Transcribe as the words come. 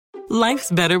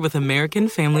Life's better with American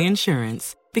Family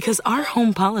Insurance because our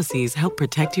home policies help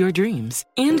protect your dreams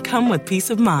and come with peace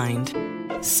of mind.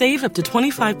 Save up to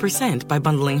 25% by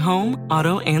bundling home,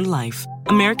 auto, and life.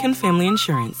 American Family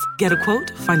Insurance. Get a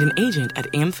quote, find an agent at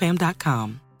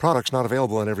amfam.com. Products not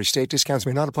available in every state. Discounts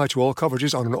may not apply to all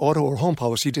coverages on an auto or home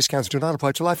policy. Discounts do not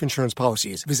apply to life insurance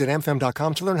policies. Visit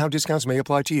amfam.com to learn how discounts may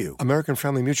apply to you. American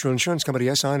Family Mutual Insurance Company,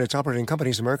 SI, and its operating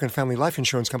companies, American Family Life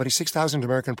Insurance Company, 6000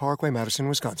 American Parkway, Madison,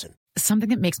 Wisconsin. Something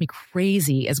that makes me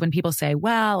crazy is when people say,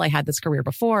 well, I had this career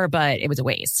before, but it was a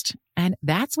waste. And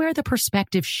that's where the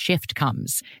perspective shift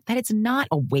comes, that it's not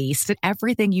a waste, that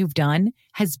everything you've done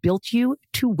has built you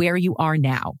to where you are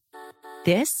now.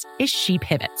 This is She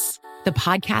Pivots, the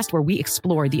podcast where we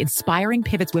explore the inspiring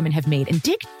pivots women have made and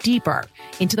dig deeper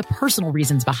into the personal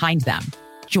reasons behind them.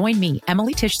 Join me,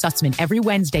 Emily Tish Sussman, every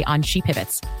Wednesday on She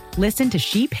Pivots. Listen to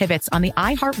She Pivots on the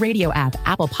iHeartRadio app,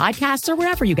 Apple Podcasts, or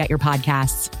wherever you get your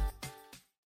podcasts.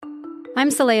 I'm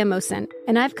Saleha Mohsen,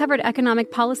 and I've covered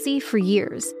economic policy for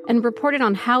years and reported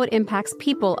on how it impacts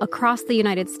people across the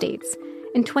United States.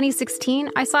 In 2016,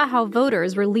 I saw how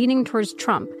voters were leaning towards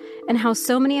Trump and how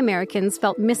so many Americans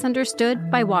felt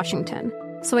misunderstood by Washington.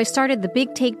 So I started The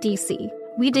Big Take DC.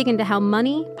 We dig into how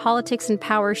money, politics, and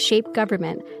power shape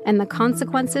government and the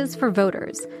consequences for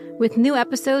voters. With new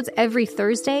episodes every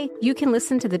Thursday, you can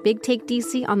listen to The Big Take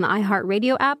DC on the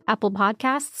iHeartRadio app, Apple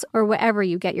Podcasts, or wherever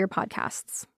you get your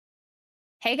podcasts.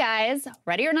 Hey guys,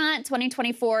 ready or not,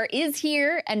 2024 is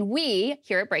here, and we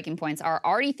here at Breaking Points are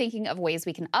already thinking of ways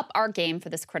we can up our game for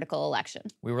this critical election.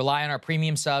 We rely on our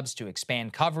premium subs to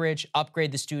expand coverage,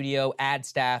 upgrade the studio, add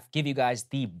staff, give you guys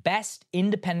the best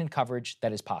independent coverage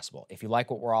that is possible. If you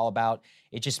like what we're all about,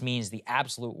 it just means the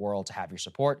absolute world to have your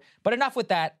support. But enough with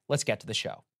that, let's get to the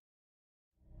show.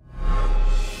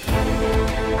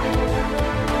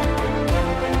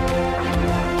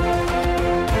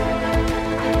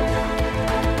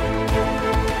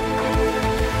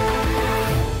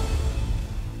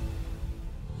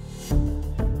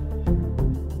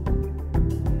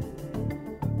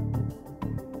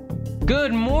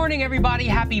 Good morning, everybody.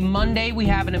 Happy Monday. We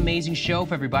have an amazing show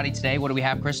for everybody today. What do we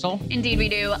have, Crystal? Indeed we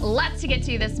do. Lots to get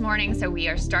to this morning. So we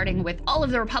are starting with all of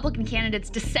the Republican candidates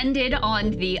descended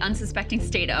on the unsuspecting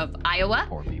state of Iowa.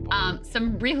 Poor people.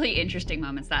 Some really interesting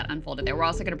moments that unfolded there. We're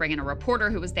also going to bring in a reporter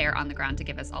who was there on the ground to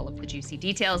give us all of the juicy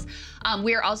details.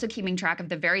 We are also keeping track of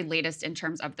the very latest in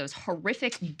terms of those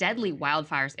horrific, deadly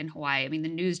wildfires in Hawaii. I mean, the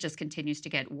news just continues to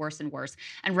get worse and worse,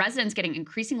 and residents getting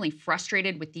increasingly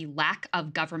frustrated with the lack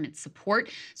of government support.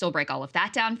 So we'll break all of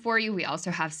that down for you. We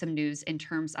also have some news in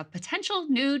terms of potential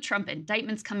new Trump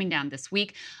indictments coming down this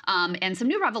week, and some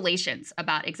new revelations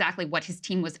about exactly what his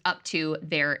team was up to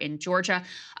there in Georgia.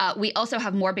 We also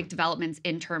have more big developments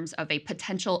in terms of a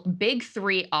potential big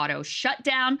three auto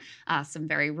shutdown, some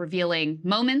very revealing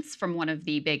moments from one of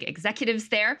the big executives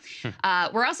there.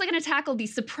 We're also going to tackle the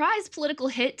surprise political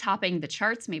hit topping the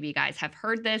charts. Maybe you guys have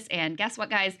heard this. And guess what,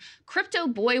 guys? Crypto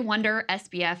boy wonder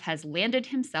SBF has landed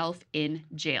himself in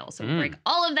jail. So we'll break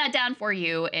all of that down for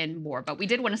you and more. But we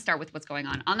did want to start with what's going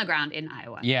on the ground in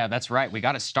Iowa. Yeah, that's right. We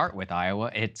got to start with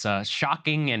Iowa. It's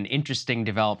shocking and interesting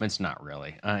developments, not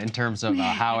really, in terms of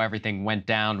how everything went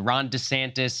down. Ron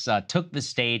DeSantis took the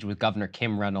stage with Governor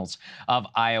Kim Reynolds of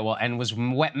Iowa and was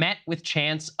met with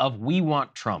chants of "We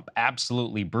want Trump."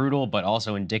 Absolutely brutal, but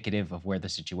also indicative of where the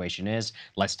situation is.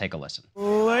 Let's take a listen.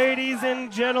 Ladies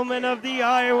and gentlemen of the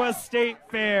Iowa State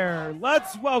Fair,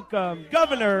 let's welcome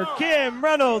Governor Kim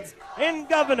Reynolds and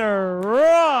Governor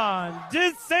Ron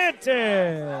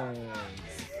DeSantis.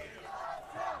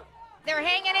 They're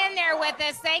hanging in there with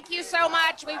us. Thank you so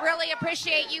much. We really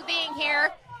appreciate you being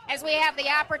here as we have the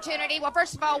opportunity. Well,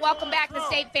 first of all, welcome back to the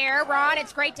State Fair. Ron,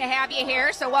 it's great to have you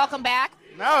here, so welcome back.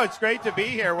 No, it's great to be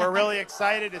here. We're really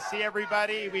excited to see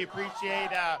everybody. We appreciate...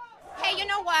 Hey, you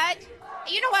know what?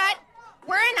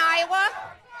 We're in Iowa,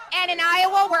 and in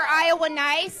Iowa, we're Iowa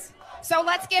nice. So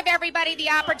let's give everybody the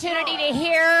opportunity to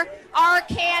hear our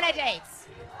candidates.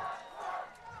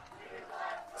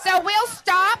 So we'll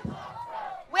stop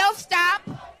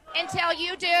until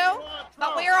you do,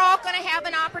 but we're all going to have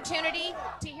an opportunity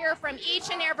to hear from each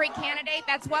and every candidate.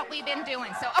 That's what we've been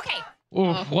doing. So, okay.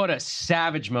 Ooh, what a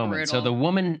savage moment. Brutal. So the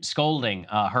woman scolding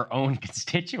her own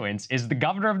constituents is the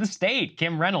governor of the state,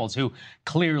 Kim Reynolds, who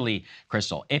clearly,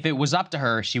 Crystal, if it was up to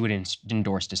her, she would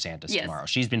endorse DeSantis tomorrow.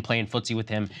 She's been playing footsie with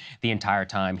him the entire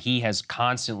time. He has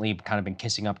constantly kind of been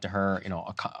kissing up to her,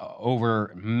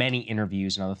 over many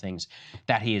interviews and other things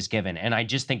that he has given. And I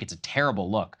just think it's a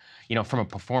terrible look, from a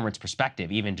performance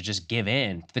perspective, even to just give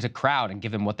in to the crowd and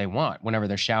give them what they want whenever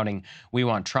they're shouting, "We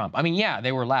want Trump." I mean, yeah,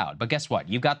 they were loud, but guess what?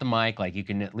 You've got the mic. like you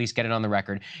can at least get it on the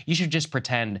record. You should just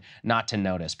pretend not to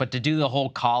notice. But to do the whole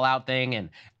call out thing and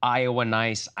Iowa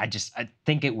nice, I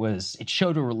think it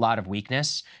showed a lot of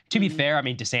weakness. To be fair, I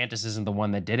mean, DeSantis isn't the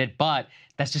one that did it, but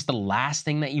that's just the last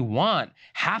thing that you want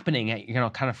happening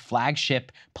at, kind of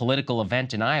flagship political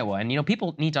event in Iowa. And,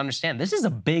 people need to understand this is a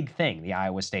big thing, the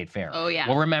Iowa State Fair. Oh, yeah.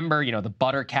 We'll remember, the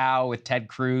butter cow with Ted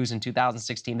Cruz in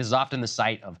 2016. This is often the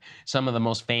site of some of the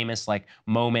most famous,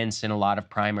 moments in a lot of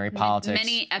primary politics.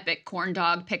 Many epic corn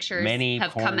dog pictures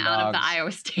have corn come dogs. out of the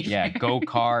Iowa State Fair. Yeah,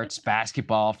 go-karts,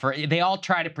 basketball. They all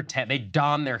try to pretend. They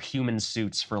don their human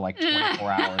suits for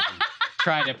 24 hours. And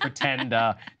try to pretend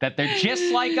that they're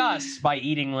just like us by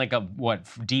eating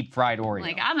deep fried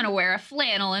Oreo. I'm gonna wear a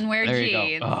flannel and wear there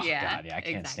jeans. You go. Oh, yeah, God, yeah, I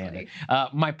can't stand exactly.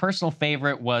 it. My personal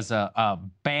favorite was a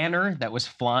banner that was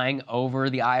flying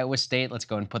over the Iowa State. Let's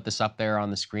go and put this up there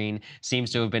on the screen.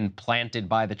 Seems to have been planted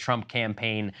by the Trump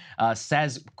campaign.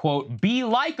 Says, quote, "Be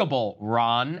likable,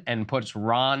 Ron," and puts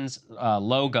Ron's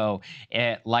logo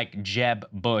like Jeb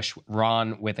Bush,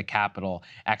 Ron with a capital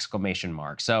exclamation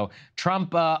mark. So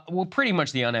Trump, pretty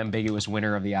much the unambiguous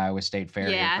winner of the Iowa State Fair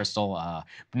here, Crystal,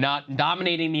 not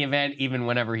dominating the event even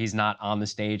whenever he's not on the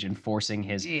stage and forcing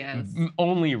his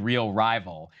only real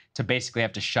rival to basically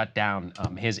have to shut down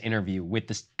his interview with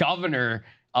the governor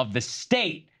of the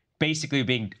state, basically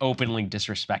being openly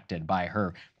disrespected by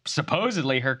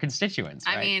supposedly her constituents.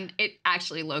 Right? I mean, it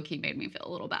actually low-key made me feel a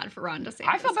little bad for Ron DeSantis.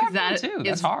 I felt bad for him too.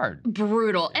 That's hard.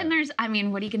 Brutal. Yeah.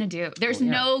 And what are you going to do? There's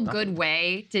no good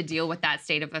way to deal with that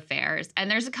state of affairs. And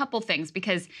there's a couple things,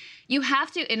 because you have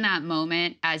to, in that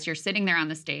moment, as you're sitting there on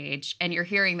the stage and you're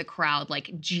hearing the crowd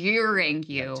jeering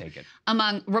you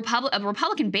among a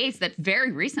Republican base that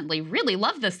very recently really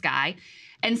loved this guy.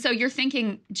 And so you're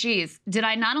thinking, geez, did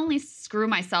I not only screw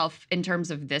myself in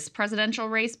terms of this presidential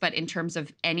race, but in terms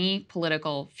of any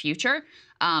political future?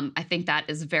 I think that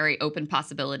is a very open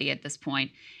possibility at this point.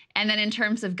 And then in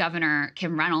terms of Governor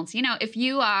Kim Reynolds, if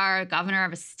you are governor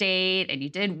of a state and you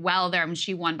did well there,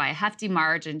 she won by a hefty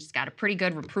margin, she's got a pretty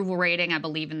good approval rating, I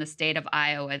believe, in the state of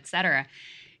Iowa, et cetera.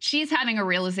 She's having a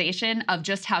realization of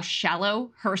just how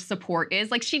shallow her support is.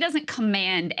 She doesn't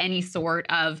command any sort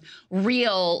of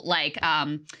real,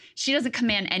 she doesn't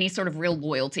command any sort of real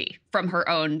loyalty from her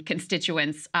own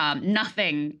constituents.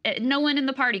 Nothing, no one in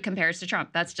the party compares to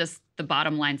Trump. That's just the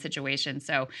bottom line situation.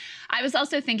 So I was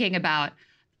also thinking about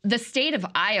the state of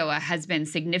Iowa has been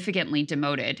significantly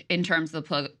demoted in terms of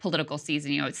the political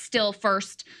season. It's still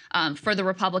first for the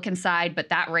Republican side, but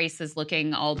that race is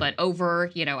looking all but over,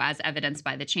 as evidenced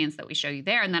by the chance that we show you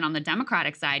there. And then on the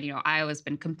Democratic side, Iowa's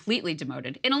been completely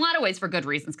demoted in a lot of ways for good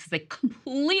reasons, because they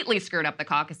completely screwed up the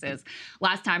caucuses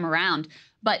last time around.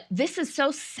 But this is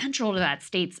so central to that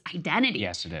state's identity.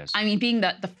 Yes, it is. I mean, being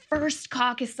the first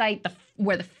caucus site,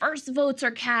 where the first votes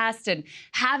are cast, and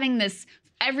having this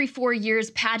every 4 years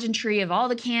pageantry of all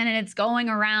the candidates going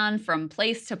around from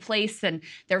place to place, and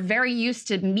they're very used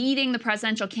to meeting the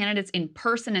presidential candidates in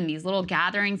person in these little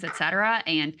gatherings, et cetera.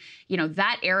 And,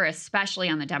 that era, especially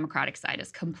on the Democratic side,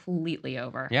 is completely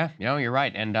over. Yeah, you're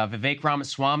right. And Vivek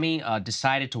Ramaswamy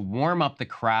decided to warm up the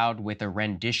crowd with a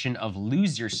rendition of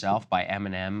Lose Yourself by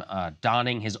Eminem,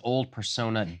 donning his old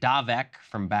persona Davek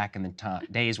from back in the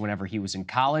days whenever he was in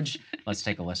college. Let's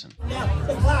take a listen. Now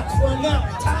the clock's run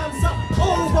out, time's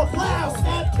up. Overflow,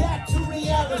 snap back to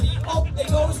reality. Oh, there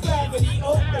goes gravity.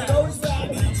 Oh, there goes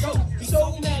gravity.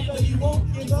 So mad, but you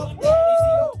won't give up.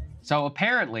 So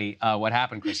apparently what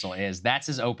happened, Crystal, is that's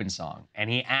his open song. And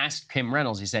he asked Kim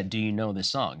Reynolds, he said, "Do you know this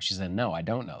song?" She said, "No, I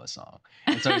don't know the song."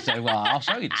 And so he said, "Well, I'll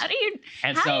show you this How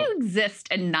song." do you exist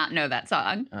and not know that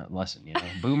song? Listen,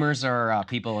 boomers are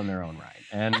people in their own right.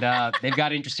 And they've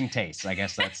got interesting tastes. I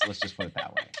guess let's just put it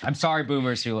that way. I'm sorry,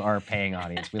 boomers who are paying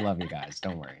audience. We love you guys.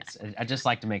 Don't worry. I just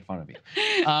like to make fun of you.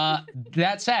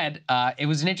 That said, it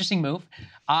was an interesting move.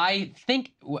 I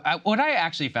think what I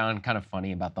actually found kind of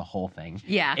funny about the whole thing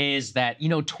is that,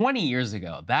 20 years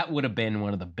ago, that would have been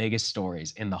one of the biggest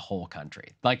stories in the whole country.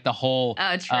 Like the whole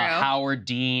Howard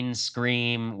Dean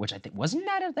scream, which I think, wasn't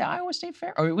that at the Iowa State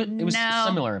Fair? Or it was a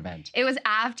similar event. It was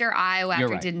after Iowa,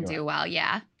 after it didn't do well,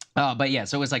 yeah. But yeah,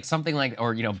 so it was like something like,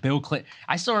 or, Bill Clinton.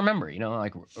 I still remember,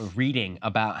 reading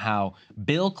about how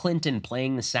Bill Clinton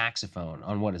playing the saxophone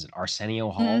on,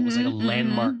 Arsenio Hall was like a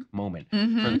landmark moment for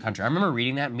the country. I remember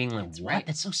reading that and being like, what? Right.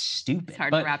 That's so stupid. It's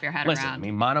hard to wrap your head around. I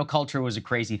mean, monoculture was a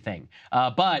crazy thing.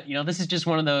 But, this is just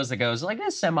one of those that goes like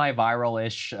this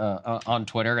semi-viral-ish on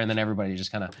Twitter, and then everybody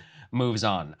just kind of moves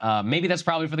on. Maybe that's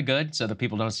probably for the good, so that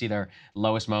people don't see their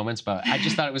lowest moments. But I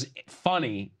just thought it was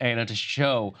funny, to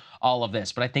show all of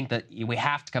this. But I think that we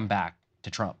have to come back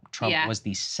to Trump. Trump was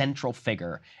the central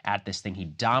figure at this thing. He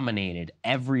dominated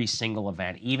every single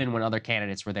event, even when other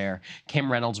candidates were there.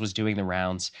 Kim Reynolds was doing the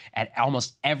rounds at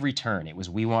almost every turn. It was,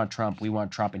 we want Trump,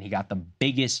 and he got the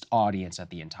biggest audience at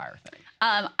the entire thing.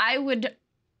 I would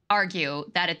argue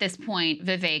that at this point,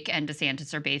 Vivek and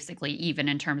DeSantis are basically even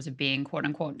in terms of being, quote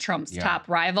unquote, Trump's top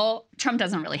rival. Trump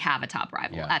doesn't really have a top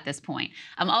rival at this point.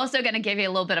 I'm also going to give you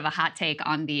a little bit of a hot take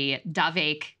on the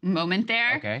Davek moment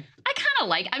there. Okay. I kind of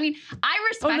like, I mean, I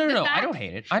respect the fact. I don't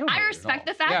hate it. I respect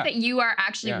the fact that you are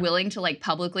actually willing to like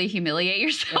publicly humiliate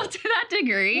yourself to that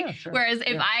degree. Yeah, sure. Whereas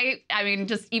if I mean,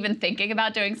 just even thinking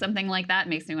about doing something like that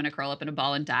makes me want to curl up in a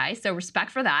ball and die. So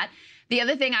respect for that. The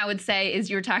other thing I would say is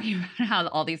you're talking about how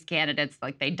all these candidates,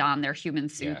 like they don their human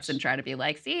suits and try to be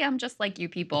like, see, I'm just like you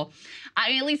people. I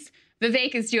mean, at least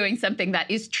Vivek is doing something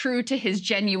that is true to his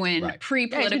genuine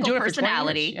pre-political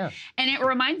personality. And it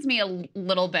reminds me a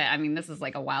little bit, I mean, this is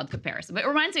like a wild comparison, but it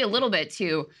reminds me a little bit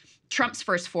to Trump's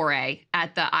first foray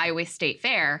at the Iowa State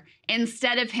Fair.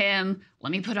 Instead of him,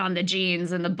 let me put on the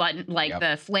jeans and the button, like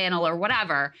the flannel or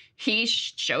whatever, he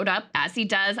showed up as he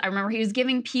does. I remember he was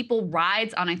giving people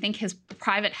rides on, I think, his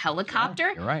private helicopter.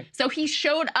 Yeah, you're right. So he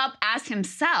showed up as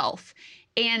himself.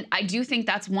 And I do think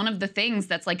that's one of the things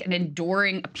that's like an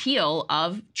enduring appeal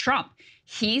of Trump.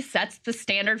 He sets the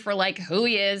standard for like who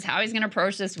he is, how he's going to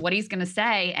approach this, what he's going to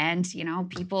say. And, you know,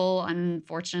 people,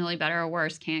 unfortunately, better or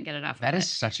worse, can't get enough of it. That is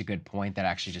such a good point that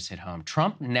actually just hit home.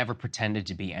 Trump never pretended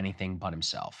to be anything but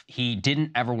himself. He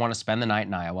didn't ever want to spend the night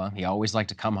in Iowa. He always liked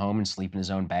to come home and sleep in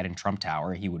his own bed in Trump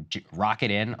Tower. He would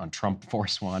rocket in on Trump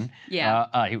Force One.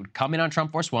 Yeah. He would come in on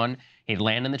Trump Force One. He'd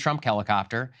land in the Trump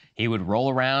helicopter. He would roll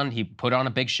around. He'd put on a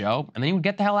big show, and then he would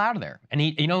get the hell out of there. And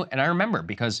he, you know, and I remember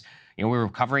because, you know, we were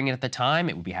covering it at the time.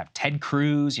 It would have Ted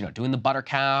Cruz, you know, doing the butter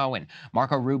cow, and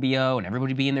Marco Rubio, and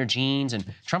everybody be in their jeans. And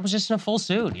Trump was just in a full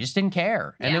suit. He just didn't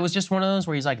care. And it was just one of those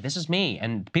where he's like, this is me.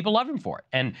 And people loved him for it.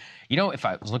 And, you know, if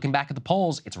I was looking back at the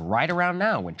polls, it's right around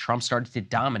now when Trump started to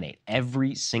dominate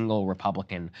every single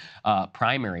Republican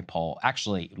primary poll,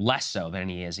 actually less so than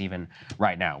he is even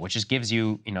right now, which just gives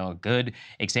you, you know, a good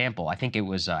example. I think it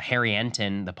was Harry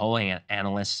Enton, the polling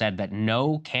analyst, said that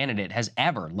no candidate has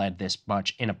ever led this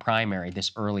much in a primary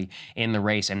this early in the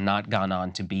race and not gone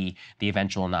on to be the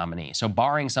eventual nominee. So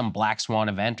barring some black swan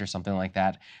event or something like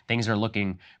that, things are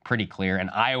looking pretty clear. And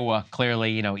Iowa,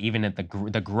 clearly, you know, even at the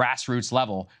grassroots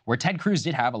level, where Ted Cruz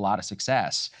did have a lot of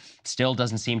success, still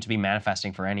doesn't seem to be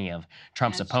manifesting for any of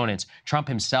Trump's opponents. Trump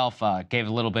himself gave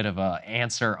a little bit of an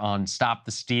answer on Stop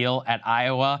the Steal at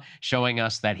Iowa, showing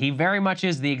us that he very much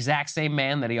is the exact same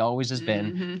man that he always has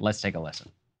been. Let's take a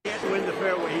listen. Can't win the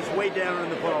fairway. He's way down in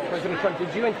the polls. President Trump,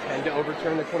 did you intend to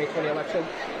overturn the 2020 election?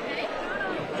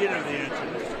 You know the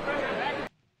answer.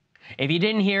 If you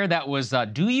didn't hear, that was,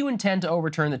 do you intend to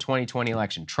overturn the 2020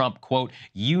 election? Trump, quote,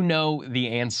 you know the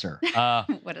answer.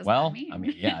 What does that mean? I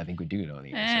mean, yeah, I think we do know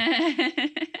the answer.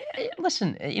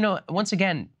 Listen, you know, once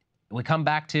again, we come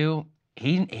back to,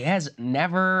 he has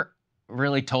never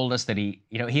really told us that he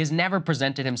has never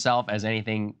presented himself as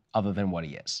anything other than what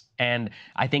he is. And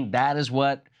I think that is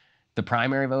what the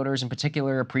primary voters in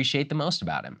particular appreciate the most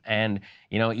about him. And,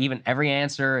 you know, even every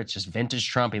answer, it's just vintage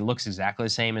Trump. He looks exactly the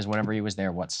same as whenever he was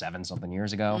there, 7-something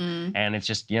years ago. And it's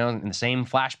just, you know, in the same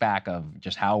flashback of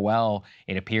just how well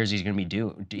it appears he's going to be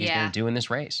going to do in this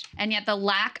race. And yet the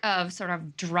lack of sort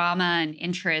of drama and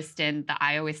interest in the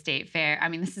Iowa State Fair, I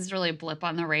mean, this is really a blip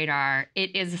on the radar.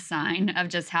 It is a sign of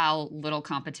just how little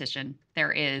competition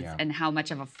there is and how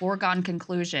much of a foregone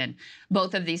conclusion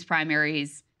both of these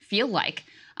primaries feel like.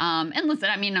 And listen,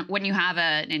 I mean, when you have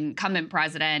an incumbent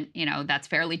president, you know, that's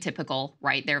fairly typical,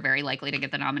 right? They're very likely to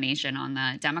get the nomination on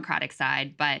the Democratic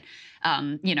side. But,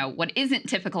 you know, what isn't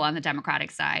typical on the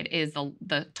Democratic side is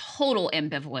the total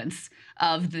ambivalence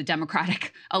of the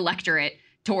Democratic electorate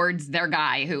towards their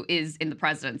guy who is in the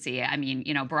presidency. I mean,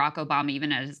 you know, Barack Obama,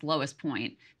 even at his lowest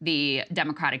point, the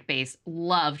Democratic base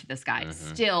loved this guy,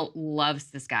 still loves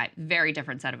this guy. Very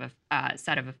different set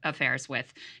of affairs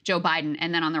with Joe Biden.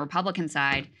 And then on the Republican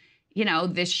side, you know,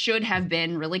 this should have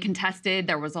been really contested.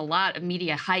 There was a lot of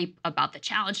media hype about the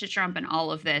challenge to Trump and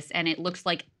all of this. And it looks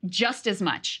like just as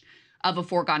much of a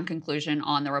foregone conclusion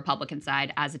on the Republican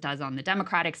side as it does on the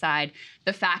Democratic side.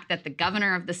 The fact that the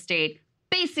governor of the state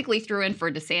basically threw in for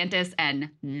DeSantis and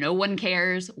no one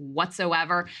cares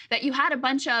whatsoever, that you had a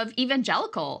bunch of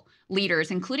evangelical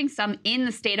leaders, including some in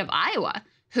the state of Iowa,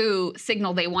 who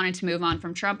signaled they wanted to move on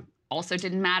from Trump. Also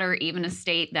didn't matter, even a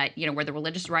state that, you know, where the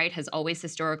religious right has always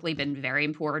historically been very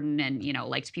important and, you know,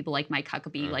 liked people like Mike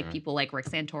Huckabee, like people like Rick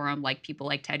Santorum, like people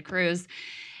like Ted Cruz.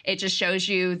 It just shows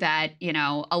you that,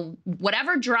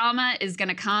 whatever drama is going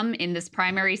to come in this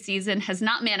primary season has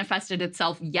not manifested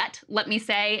itself yet, let me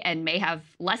say, and may have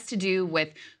less to do with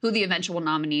who the eventual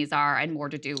nominees are and more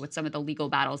to do with some of the legal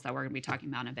battles that we're going to be talking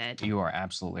about in a bit. You are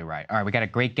absolutely right. All right, we got a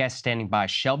great guest standing by,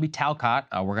 Shelby Talcott.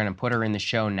 We're going to put her in the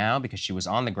show now because she was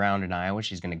on the ground in Iowa.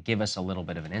 She's going to give us a little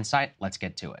bit of an insight. Let's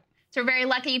get to it. So we're very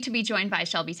lucky to be joined by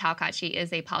Shelby Talcott. She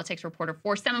is a politics reporter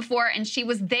for Semaphore, and she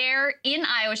was there in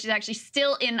Iowa. She's actually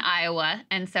still in Iowa.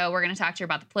 And so we're going to talk to her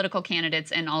about the political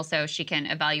candidates, and also she can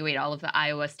evaluate all of the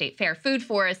Iowa State Fair food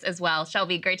for us as well.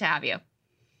 Shelby, great to have you.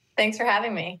 Thanks for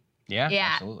having me. Yeah,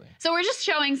 absolutely. So we're just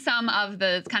showing some of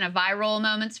the kind of viral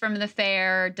moments from the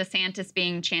fair. DeSantis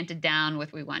being chanted down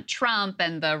with "We Want Trump,"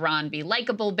 and the Ron Be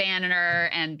Likeable banner,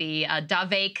 and the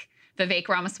Vivek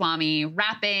Ramaswamy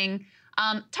rapping.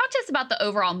 Talk to us about the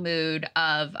overall mood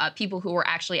of people who were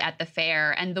actually at the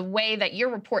fair and the way that your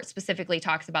report specifically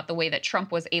talks about the way that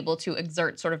Trump was able to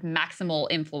exert sort of maximal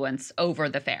influence over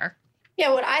the fair.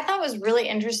 Yeah, what I thought was really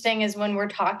interesting is when we're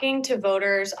talking to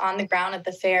voters on the ground at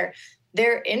the fair,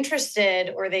 they're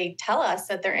interested, or they tell us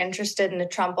that they're interested in a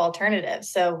Trump alternative.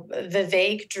 So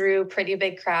Vivek drew pretty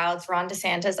big crowds. Ron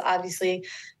DeSantis obviously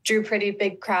drew pretty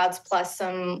big crowds, plus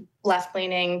some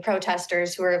left-leaning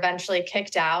protesters who were eventually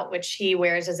kicked out, which he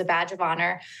wears as a badge of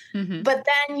honor. Mm-hmm. But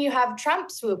then you have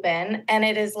Trump swoop in, and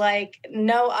it is like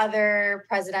no other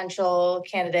presidential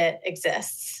candidate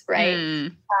exists,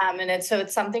 right? So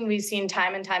it's something we've seen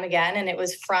time and time again, and it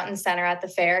was front and center at the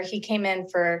fair. He came in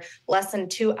for less than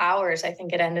 2 hours, I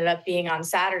think it ended up being on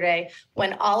Saturday,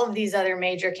 when all of these other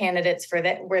major candidates were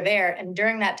there. And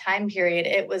during that time period,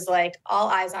 it was like all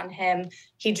eyes on him.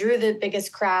 He drew the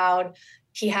biggest crowd.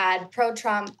 He had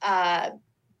pro-Trump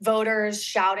voters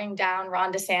shouting down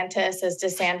Ron DeSantis as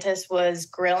DeSantis was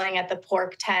grilling at the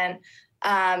pork tent.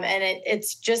 And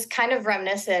it's just kind of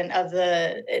reminiscent of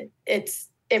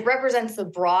it represents the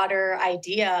broader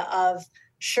idea of,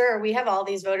 sure, we have all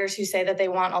these voters who say that they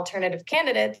want alternative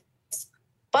candidates,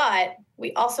 but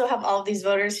we also have all of these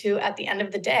voters who, at the end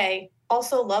of the day,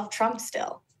 also love Trump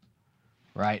still.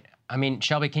 Right. I mean,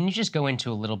 Shelby, can you just go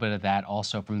into a little bit of that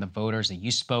also from the voters that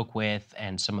you spoke with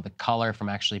and some of the color from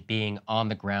actually being on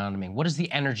the ground? I mean, what does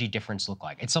the energy difference look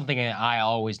like? It's something that I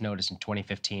always noticed in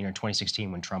 2015 or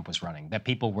 2016 when Trump was running, that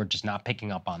people were just not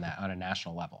picking up on that on a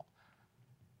national level.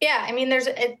 Yeah, I mean, there's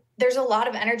a lot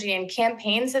of energy, and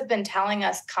campaigns have been telling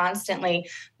us constantly,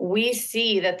 we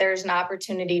see that there's an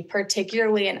opportunity,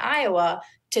 particularly in Iowa,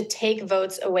 to take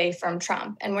votes away from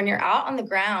Trump. And when you're out on the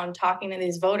ground talking to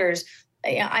these voters,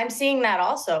 I'm seeing that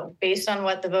also based on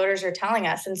what the voters are telling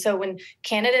us. And so when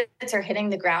candidates are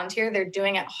hitting the ground here, they're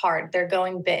doing it hard. They're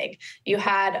going big. You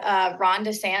had Ron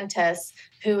DeSantis,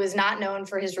 who is not known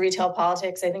for his retail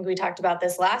politics. I think we talked about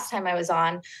this last time I was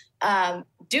on.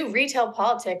 Do retail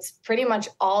politics pretty much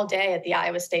all day at the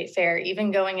Iowa State Fair,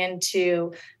 even going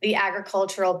into the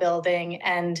agricultural building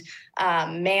and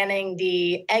manning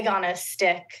the egg on a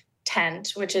stick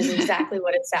tent, which is exactly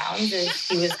what it sounds. Is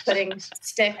he was putting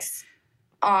sticks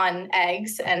on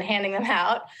eggs and handing them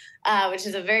out, which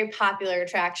is a very popular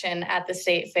attraction at the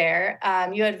state fair.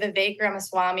 You had Vivek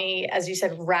Ramaswamy, as you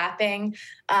said, rapping.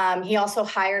 He also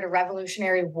hired a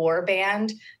Revolutionary War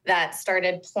band that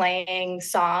started playing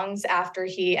songs after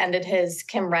he ended his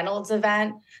Kim Reynolds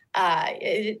event.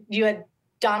 You had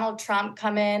Donald Trump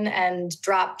come in and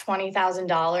drop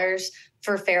 $20,000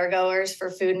 for fairgoers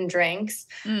for food and drinks.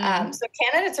 So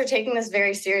candidates are taking this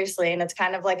very seriously, and it's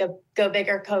kind of like a go big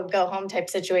or go home type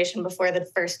situation before the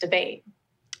first debate.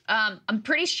 I'm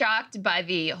pretty shocked by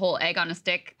the whole egg on a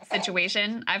stick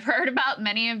situation. I've heard about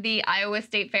many of the Iowa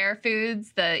State Fair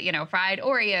foods, the fried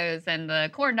Oreos and the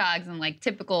corn dogs and like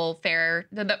typical fair.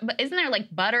 Isn't there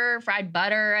like butter, fried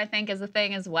butter, I think is a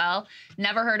thing as well?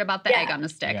 Never heard about the egg on a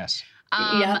stick. Yes.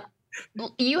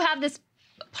 You have this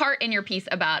part in your piece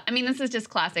about, this is just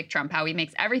classic Trump, how he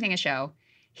makes everything a show.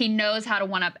 He knows how to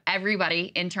one-up everybody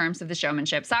in terms of the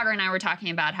showmanship. Sagar and I were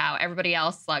talking about how everybody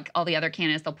else, like all the other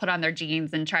candidates, they'll put on their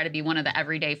jeans and try to be one of the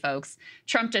everyday folks.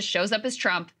 Trump just shows up as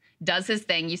Trump, does his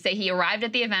thing. You say he arrived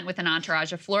at the event with an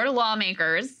entourage of Florida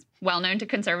lawmakers, well-known to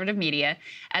conservative media.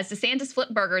 As DeSantis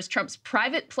flipped burgers, Trump's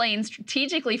private plane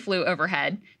strategically flew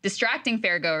overhead, distracting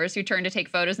fairgoers who turned to take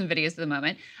photos and videos of the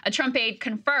moment. A Trump aide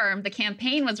confirmed the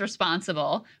campaign was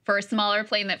responsible for a smaller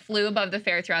plane that flew above the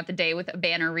fair throughout the day with a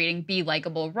banner reading, "Be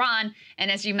Likeable Ron." And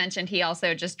as you mentioned, he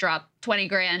also just dropped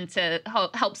 $20,000 to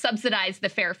help subsidize the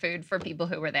fair food for people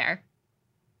who were there.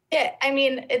 Yeah,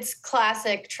 it's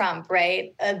classic Trump,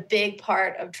 right? A big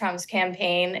part of Trump's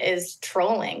campaign is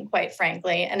trolling, quite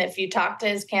frankly. And if you talk to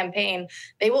his campaign,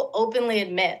 they will openly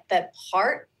admit that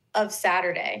part of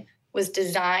Saturday was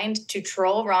designed to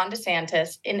troll Ron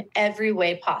DeSantis in every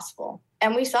way possible.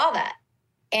 And we saw that.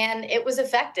 And it was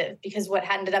effective because what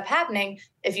ended up happening,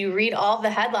 if you read all the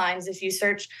headlines, if you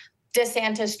search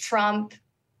DeSantis, Trump,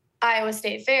 Iowa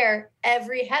State Fair,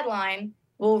 every headline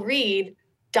will read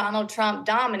Donald Trump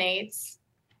dominates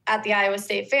at the Iowa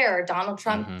State Fair, or Donald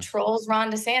Trump trolls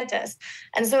Ron DeSantis.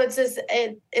 And so it's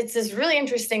this really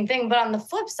interesting thing. But on the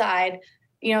flip side,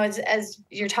 you know, as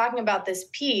you're talking about this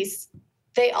piece,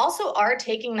 they also are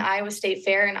taking the Iowa State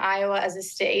Fair and Iowa as a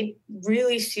state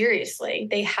really seriously.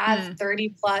 They have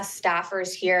 30 plus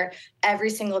staffers here every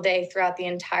single day throughout the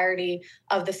entirety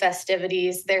of the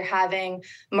festivities. They're having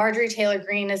Marjorie Taylor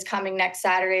Greene is coming next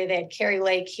Saturday. They had Carrie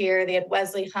Lake here. They had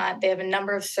Wesley Hunt. They have a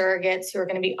number of surrogates who are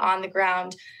going to be on the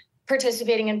ground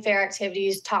participating in fair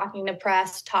activities, talking to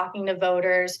press, talking to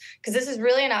voters, because this is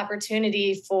really an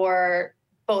opportunity for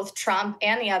both Trump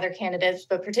and the other candidates,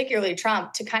 but particularly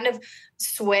Trump, to kind of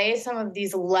sway some of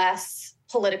these less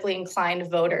politically inclined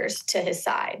voters to his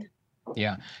side.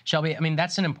 Yeah. Shelby, I mean,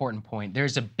 that's an important point.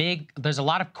 There's a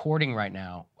lot of courting right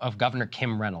now of Governor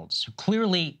Kim Reynolds, who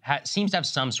clearly seems to have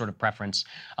some sort of preference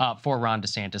for Ron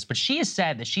DeSantis. But she has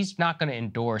said that she's not going to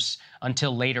endorse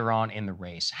until later on in the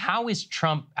race. How is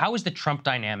the Trump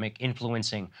dynamic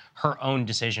influencing her own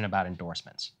decision about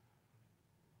endorsements?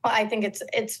 Well, I think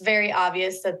it's very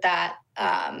obvious that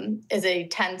is a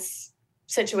tense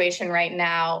situation right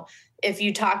now. If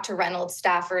you talk to Reynolds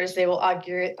staffers, they will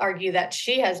argue that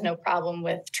she has no problem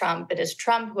with Trump. It is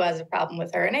Trump who has a problem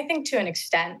with her. And I think to an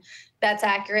extent that's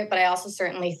accurate. But I also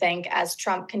certainly think as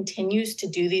Trump continues to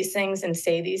do these things and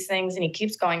say these things and he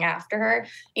keeps going after her,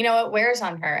 you know, it wears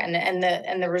on her.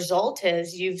 And the result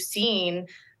is you've seen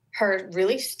her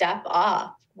really step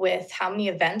up with how many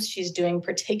events she's doing,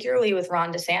 particularly with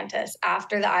Ron DeSantis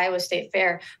after the Iowa State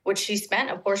Fair, which she spent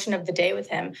a portion of the day with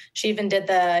him. She even did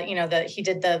he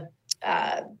did the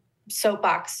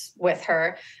soapbox with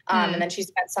her. And then she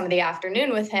spent some of the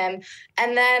afternoon with him.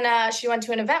 And then she went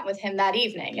to an event with him that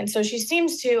evening. And so she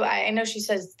seems to, I know she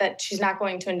says that she's not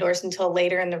going to endorse until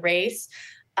later in the race.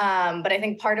 But I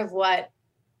think part of what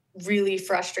really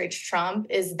frustrates Trump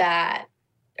is that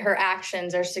her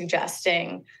actions are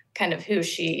suggesting kind of who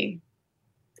she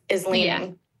is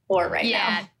leaning for right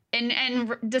now. And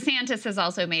DeSantis has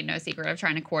also made no secret of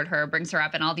trying to court her, brings her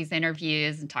up in all these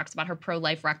interviews and talks about her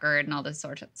pro-life record and all those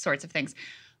sorts of things.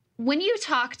 When you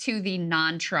talk to the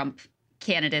non-Trump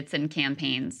candidates and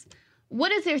campaigns,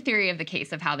 what is their theory of the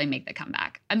case of how they make the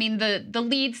comeback? I mean, the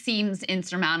lead seems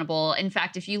insurmountable. In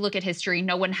fact, if you look at history,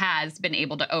 no one has been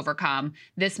able to overcome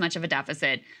this much of a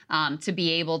deficit to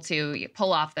be able to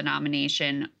pull off the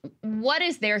nomination. What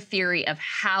is their theory of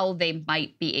how they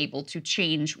might be able to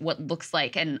change what looks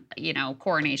like an,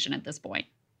 coronation at this point?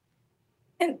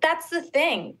 And that's the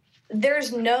thing.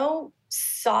 There's no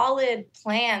solid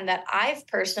plan that I've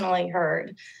personally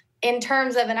heard. In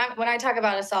terms of, when I talk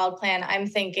about a solid plan, I'm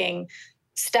thinking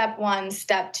step 1,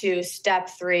 step 2, step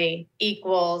 3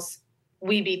 equals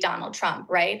we beat Donald Trump,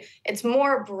 right? It's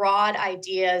more broad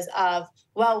ideas of,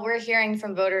 well, we're hearing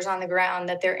from voters on the ground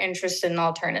that they're interested in an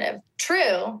alternative.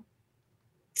 True.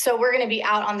 So we're going to be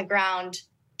out on the ground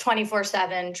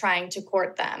 24/7 trying to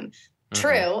court them.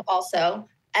 True also.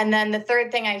 And then the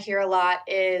third thing I hear a lot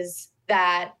is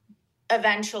that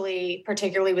eventually,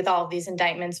 particularly with all of these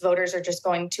indictments, voters are just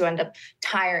going to end up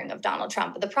tiring of Donald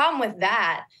Trump. But the problem with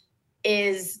that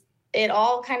is it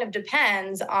all kind of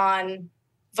depends on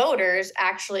voters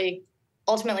actually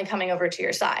ultimately coming over to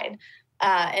your side.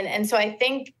 And so I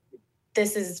think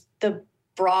this is the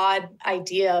broad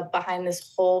idea behind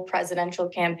this whole presidential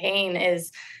campaign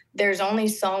is there's only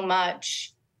so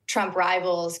much Trump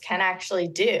rivals can actually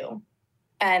do.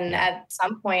 And at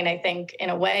some point, I think,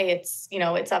 in a way,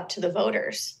 it's up to the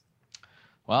voters.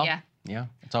 Well, yeah,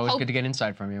 it's always good to get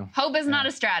insight from you. Hope is not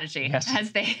a strategy,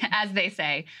 as they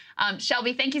say.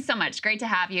 Shelby, thank you so much. Great to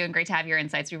have you and great to have your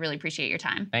insights. We really appreciate your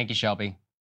time. Thank you, Shelby.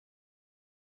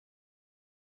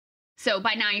 So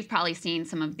by now you've probably seen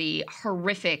some of the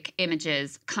horrific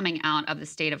images coming out of the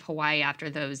state of Hawaii after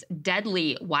those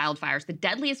deadly wildfires, the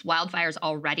deadliest wildfires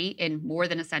already in more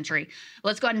than a century.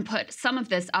 Let's go ahead and put some of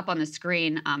this up on the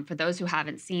screen for those who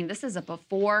haven't seen. This is a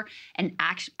before and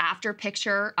after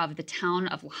picture of the town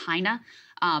of Lahaina.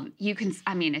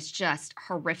 It's just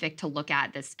horrific to look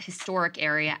at. This historic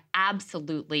area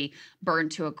absolutely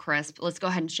burned to a crisp. Let's go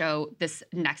ahead and show this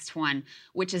next one,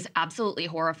 which is absolutely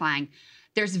horrifying.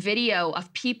 There's video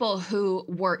of people who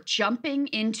were jumping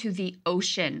into the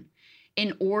ocean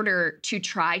in order to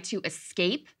try to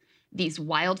escape these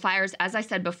wildfires. As I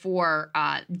said before,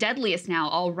 deadliest now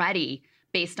already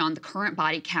based on the current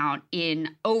body count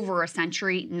in over a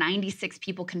century, 96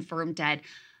 people confirmed dead.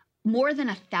 more than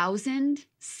 1,000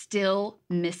 still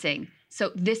missing.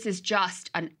 So this is just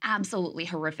an absolutely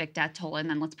horrific death toll. And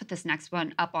then let's put this next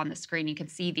one up on the screen. You can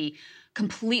see the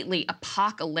completely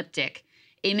apocalyptic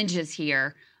images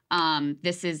here.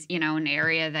 This is, an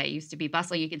area that used to be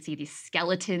bustling. You can see these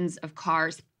skeletons of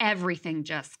cars, everything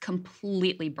just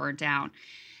completely burnt down.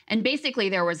 And basically,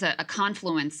 there was a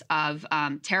confluence of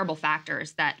terrible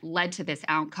factors that led to this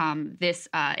outcome. This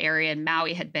area in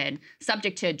Maui had been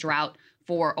subject to drought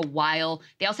for a while.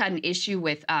 They also had an issue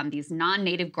with these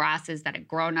non-native grasses that had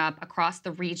grown up across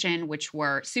the region, which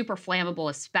were super flammable,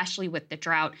 especially with the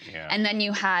drought. Yeah. And then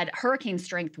you had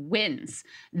hurricane-strength winds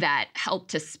that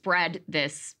helped to spread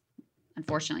this,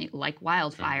 unfortunately, like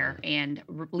wildfire, and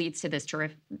leads to this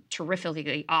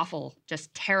terrifically awful,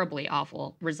 just terribly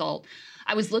awful result.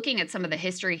 I was looking at some of the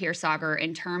history here, Sagar,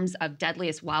 in terms of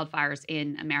deadliest wildfires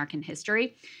in American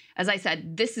history. As I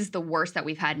said, this is the worst that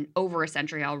we've had in over a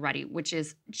century already, which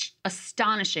is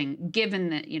astonishing given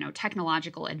the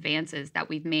technological advances that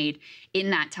we've made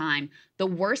in that time. The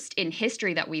worst in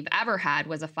history that we've ever had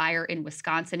was a fire in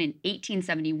Wisconsin in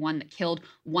 1871 that killed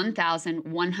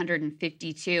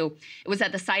 1,152. It was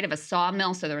at the site of a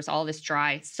sawmill, so there was all this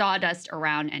dry sawdust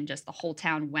around, and just the whole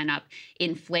town went up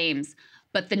in flames.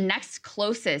 But the next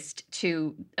closest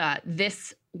to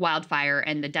this wildfire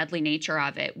and the deadly nature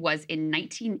of it was in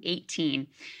 1918.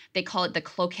 They call it the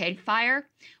Cloquet Fire,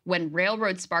 when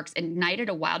railroad sparks ignited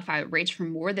a wildfire that raged for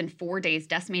more than 4 days,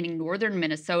 decimating northern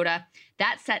Minnesota.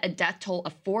 That set a death toll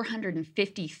of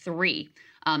 453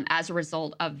 as a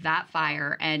result of that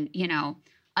fire. And,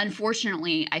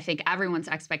 unfortunately, I think everyone's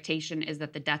expectation is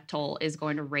that the death toll is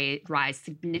going to rise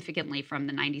significantly from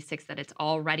the 96 that it's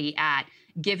already at,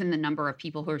 given the number of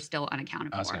people who are still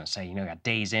unaccounted for. I was going to say, you got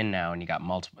days in now and you got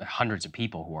hundreds of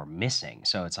people who are missing.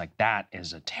 So it's like that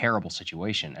is a terrible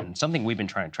situation. And something we've been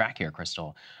trying to track here,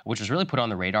 Crystal, which was really put on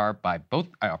the radar by both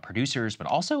our producers, but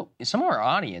also some of our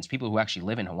audience, people who actually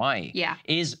live in Hawaii,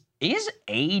 is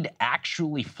aid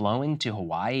actually flowing to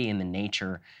Hawaii in the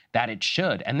nature that it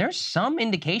should? And there's some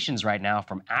indications right now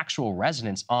from actual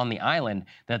residents on the island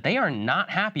that they are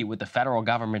not happy with the federal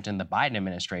government and the Biden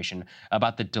administration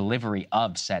about the delivery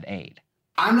of said aid.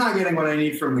 I'm not getting what I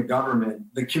need from the government.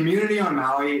 The community on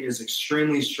Maui is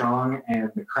extremely strong,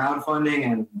 and the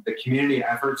crowdfunding and the community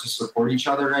effort to support each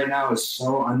other right now is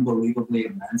so unbelievably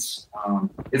immense.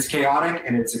 It's chaotic,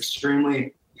 and it's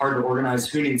extremely hard to organize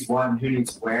who needs what and who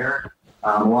needs where.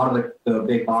 A lot of the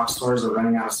big box stores are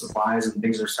running out of supplies, and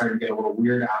things are starting to get a little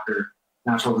weird after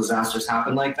natural disasters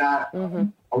happen like that. Mm-hmm.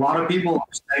 A lot of people are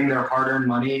spending their hard-earned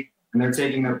money, and they're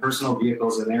taking their personal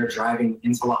vehicles and they're driving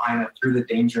into Lahaina through the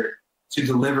danger to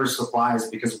deliver supplies,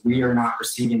 because we are not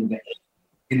receiving the aid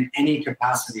in any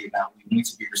capacity that we need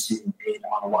to be receiving aid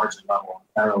on a larger level, on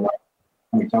a federal level,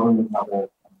 on a government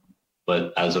level.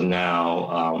 But as of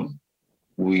now,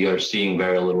 we are seeing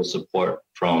very little support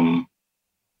from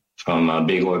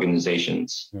big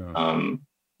organizations. Yeah.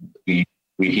 We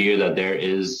hear that there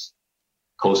is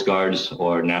Coast Guards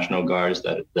or National Guards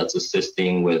that's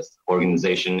assisting with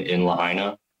organization in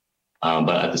Lahaina.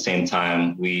 But at the same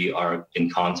time, we are in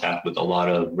contact with a lot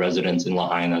of residents in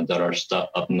Lahaina that are stuck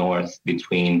up north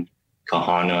between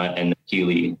Kahana and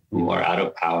Kili, who are out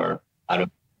of power, out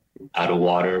of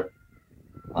water,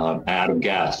 out of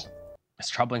gas. It's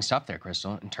troubling stuff there,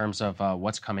 Crystal, in terms of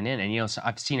what's coming in. And, so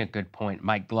I've seen a good point.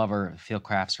 Mike Glover,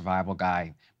 Fieldcraft survival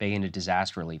guy, big into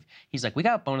disaster relief. He's like, we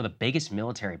got one of the biggest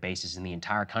military bases in the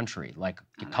entire country, like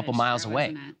a couple miles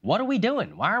away. What are we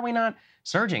doing? Why are we not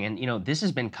surging? And, this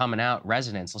has been coming out.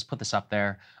 Residents, let's put this up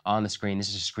there on the screen. This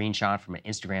is a screenshot from an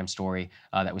Instagram story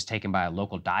that was taken by a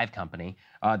local dive company.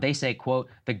 They say, quote,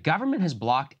 the government has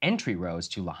blocked entry roads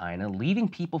to Lahaina, leaving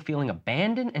people feeling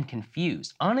abandoned and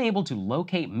confused, unable to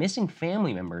locate missing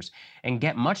family members and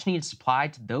get much needed supply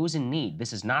to those in need.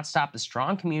 This has not stopped the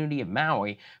strong community of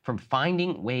Maui from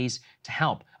finding ways to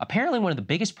help. Apparently, one of the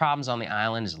biggest problems on the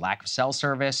island is lack of cell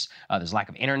service. There's lack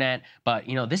of internet. But,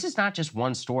 this is not just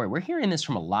one story. We're hearing this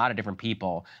from a lot of different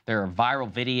people. There are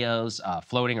viral videos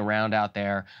floating around out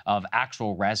there of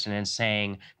actual residents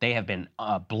saying they have been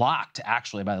blocked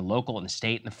actually by the local and the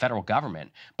state and the federal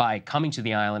government by coming to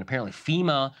the island. Apparently,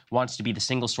 FEMA wants to be the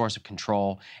single source of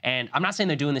control. And I'm not saying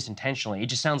they're doing this intentionally. It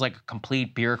just sounds like a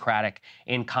complete bureaucratic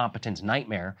incompetence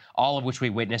nightmare, all of which we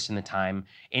witnessed in the time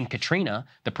in Katrina.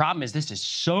 The problem is this is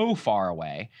so far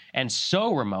away and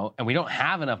so remote, and we don't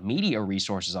have enough media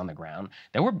resources on the ground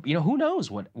that we're, who knows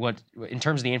what in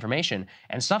terms of the information,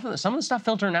 and some of the stuff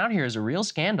filtering out here is a real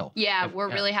scandal. Yeah, we're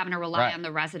really having to rely on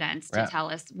the residents to tell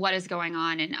us what is going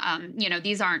on. And,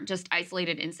 these aren't just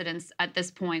isolated incidents. At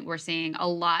this point, we're seeing a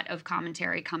lot of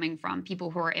commentary coming from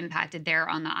people who are impacted there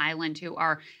on the island who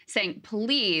are saying,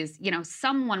 please,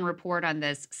 someone report on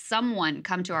this, someone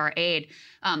come to our aid.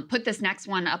 Put this next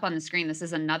one up on the screen. This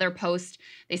is another post.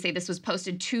 They say this was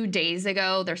posted 2 days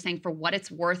ago. They're saying, for what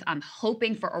it's worth, I'm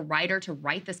hoping for a writer to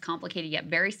write this complicated yet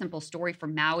very simple story for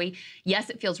Maui. Yes,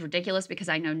 it feels ridiculous because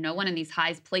I know no one in these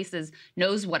high places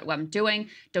knows what I'm doing.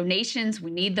 Donations,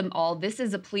 we need them all. This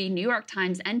is a plea. New York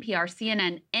Times, NPR,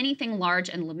 CNN, anything large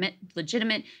and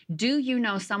legitimate. Do you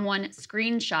know someone?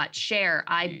 Screenshot, share,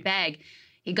 I beg.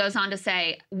 He goes on to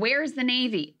say, where's the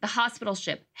Navy, the hospital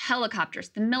ship, helicopters,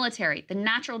 the military, the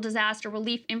natural disaster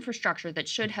relief infrastructure that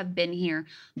should have been here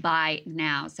by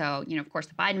now? So, of course,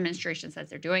 the Biden administration says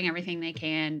they're doing everything they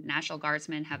can. National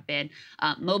Guardsmen have been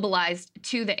mobilized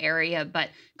to the area, but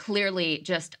clearly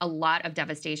just a lot of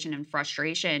devastation and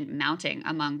frustration mounting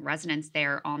among residents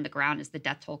there on the ground as the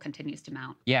death toll continues to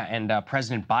mount. Yeah, and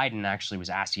President Biden actually was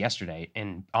asked yesterday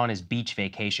on his beach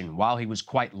vacation, while he was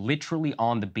quite literally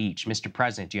on the beach, Mr.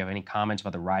 President, do you have any comments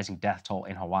about the rising death toll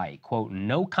in Hawaii? Quote,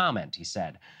 no comment, he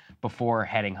said, before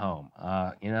heading home.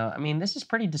 This is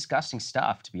pretty disgusting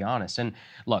stuff, to be honest. And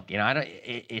look,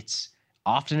 it's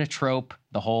often a trope,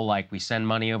 the whole, we send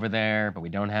money over there, but we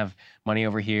don't have money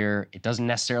over here. It doesn't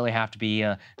necessarily have to be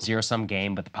a zero-sum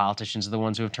game, but the politicians are the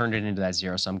ones who have turned it into that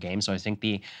zero-sum game. So I think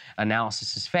the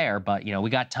analysis is fair. But, we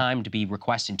got time to be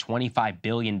requesting $25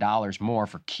 billion more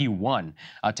for Q1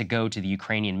 to go to the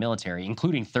Ukrainian military,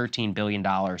 including $13 billion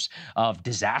of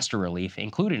disaster relief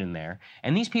included in there.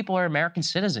 And these people are American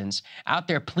citizens out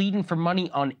there pleading for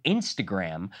money on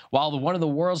Instagram while one of the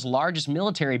world's largest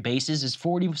military bases is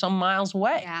 40-some miles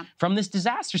away from this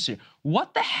disaster suit.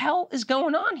 What the hell is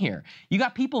going on here? You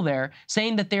got people there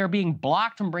saying that they're being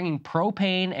blocked from bringing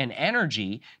propane and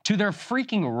energy to their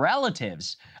freaking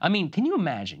relatives. I mean, can you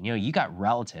imagine? You got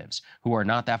relatives who are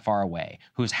not that far away,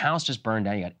 whose house just burned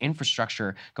down. You got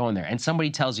infrastructure going there, and somebody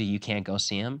tells you can't go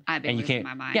see them. I'd be losing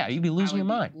my mind. Yeah, you'd be losing your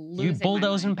mind. You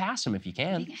bulldoze and pass them if you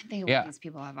can. These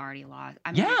people have already lost.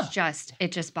 I mean,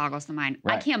 it just boggles the mind.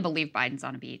 Right. I can't believe Biden's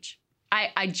on a beach.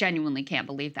 I genuinely can't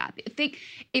believe that.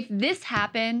 If this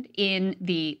happened in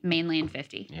the mainland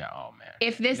 50,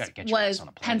 if this was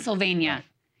Pennsylvania,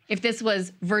 if this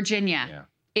was Virginia,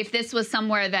 if this was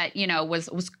somewhere that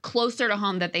was closer to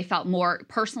home, that they felt more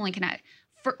personally connected,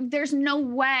 there's no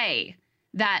way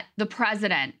that the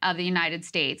president of the United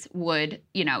States would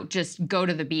just go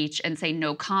to the beach and say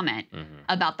no comment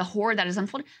about the horror that is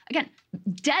unfolding. Again,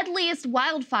 deadliest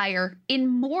wildfire in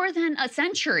more than a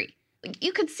century.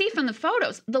 You could see from the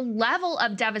photos the level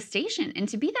of devastation, and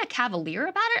to be that cavalier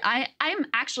about it, I'm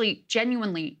actually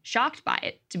genuinely shocked by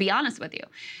it, to be honest with you.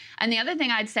 And the other thing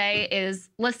I'd say is,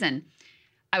 listen,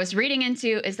 I was reading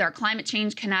into, is there a climate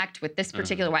change connect with this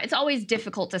particular way? It's always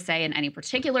difficult to say in any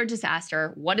particular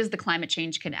disaster, what is the climate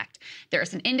change connect?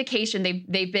 There's an indication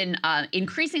they've been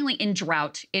increasingly in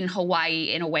drought in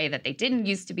Hawaii in a way that they didn't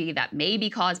used to be, that may be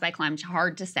caused by climate change,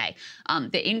 hard to say.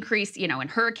 The increase, in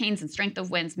hurricanes and strength of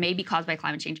winds may be caused by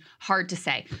climate change, hard to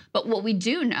say. But what we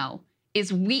do know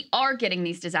is we are getting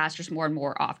these disasters more and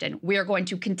more often. We are going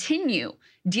to continue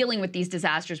dealing with these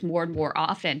disasters more and more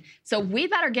often. So we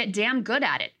better get damn good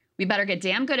at it. We better get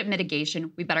damn good at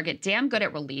mitigation. We better get damn good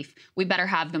at relief. We better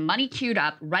have the money queued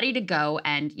up, ready to go,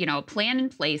 and a plan in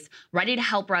place, ready to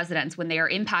help residents when they are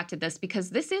impacted this,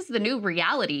 because this is the new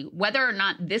reality. Whether or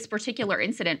not this particular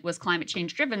incident was climate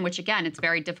change driven, which again, it's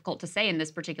very difficult to say in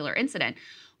this particular incident.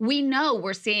 We know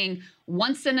we're seeing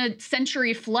once in a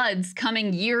century floods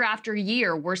coming year after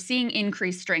year. We're seeing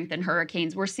increased strength in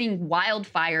hurricanes. We're seeing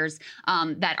wildfires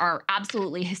that are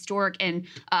absolutely historic in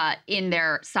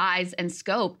their size and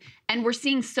scope. And we're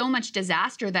seeing so much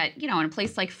disaster that, in a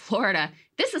place like Florida,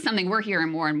 this is something we're hearing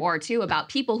more and more, too, about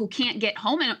people who can't get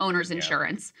homeowners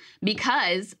insurance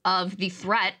because of the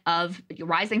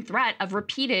rising threat of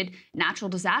repeated natural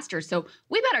disasters. So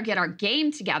we better get our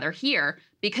game together here,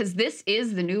 because this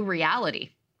is the new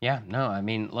reality. Yeah, no, I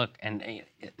mean, look, and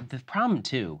the problem,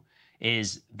 too,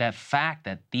 is the fact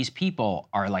that these people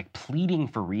are pleading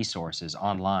for resources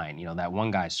online. That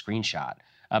one guy's screenshot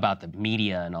about the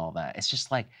media and all that. It's just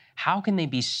how can they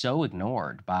be so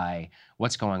ignored by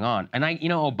what's going on? And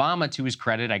Obama, to his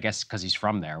credit, I guess because he's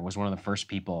from there, was one of the first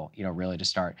people, really to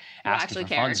start asking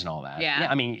for funds and all that. Yeah.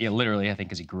 I mean, literally, I think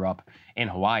because he grew up in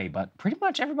Hawaii, but pretty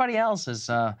much everybody else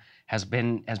has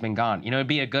been gone. It'd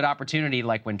be a good opportunity,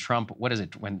 when Trump, when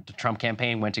the Trump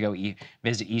campaign went to go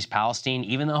visit East Palestine,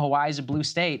 even though Hawaii is a blue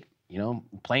state.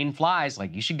 plane flies,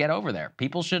 like you should get over there.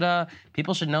 People should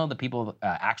know that people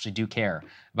actually do care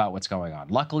about what's going on.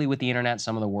 Luckily, with the internet,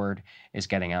 some of the word is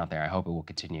getting out there. I hope it will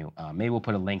continue. Maybe we'll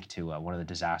put a link to one of the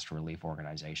disaster relief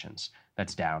organizations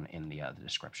that's down in the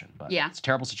description. But it's a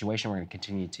terrible situation. We're going to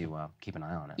continue to keep an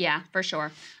eye on it. Yeah, for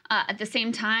sure. At the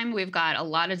same time, we've got a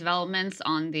lot of developments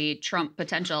on the Trump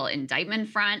potential indictment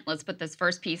front. Let's put this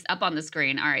first piece up on the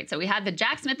screen. All right, so we had the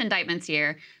Jack Smith indictments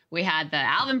here. We had the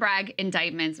Alvin Bragg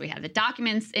indictments. We had the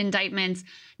documents indictments.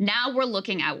 Now we're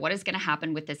looking at what is going to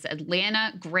happen with this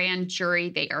Atlanta grand jury.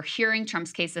 They are hearing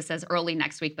Trump's case. This says early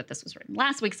next week, but this was written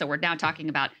last week. So we're now talking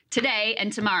about today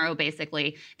and tomorrow,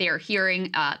 basically. They are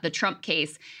hearing the Trump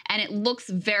case. And it looks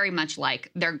very much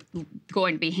like they're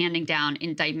going to be handing down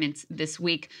indictments this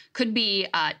week. Could be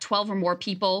 12 or more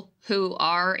people who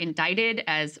are indicted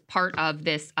as part of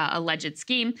this alleged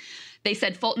scheme. They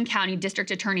said Fulton County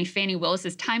District Attorney Fani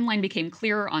Willis's timeline became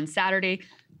clearer on Saturday.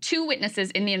 2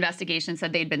 witnesses in the investigation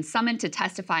said they'd been summoned to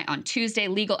testify on Tuesday.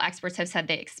 Legal experts have said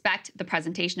they expect the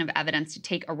presentation of evidence to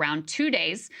take around 2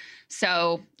 days.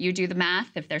 So you do the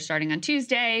math. If they're starting on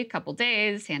Tuesday, a couple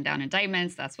days, hand down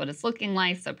indictments, that's what it's looking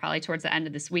like. So probably towards the end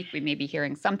of this week, we may be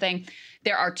hearing something.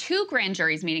 There are 2 grand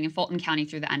juries meeting in Fulton County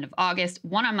through the end of August,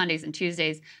 one on Mondays and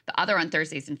Tuesdays, the other on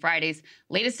Thursdays and Fridays.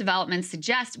 Latest developments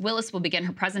suggest Willis will begin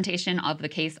her presentation of the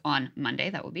case on Monday.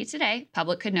 That will be today.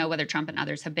 Public could know whether Trump and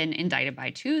others have been indicted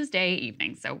by Tuesday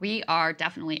evening. So we are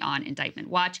definitely on indictment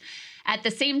watch. At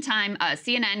the same time,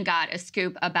 CNN got a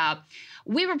scoop about,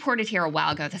 we reported here a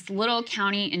while ago, this little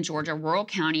county in Georgia, rural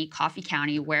county, Coffee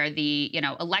County, where the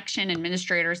election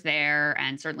administrators there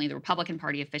and certainly the Republican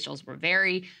Party officials were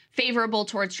very favorable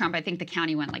towards Trump. I think the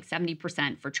county went like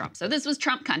 70% for Trump. So this was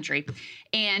Trump country.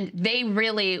 And they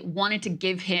really wanted to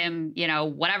give him,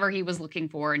 whatever he was looking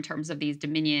for in terms of these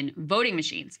Dominion voting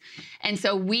machines. And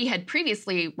so we had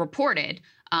previously reported,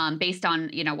 based on,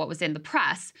 what was in the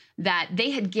press, that they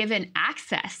had given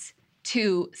access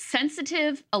to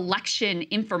sensitive election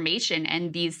information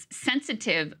and these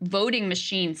sensitive voting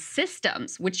machine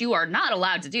systems, which you are not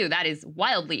allowed to do, that is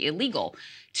wildly illegal,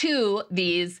 to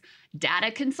these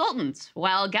data consultants.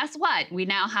 Well, guess what? We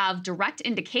now have direct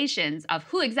indications of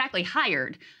who exactly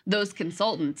hired those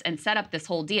consultants and set up this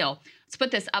whole deal. Let's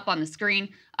put this up on the screen.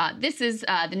 This is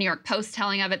the New York Post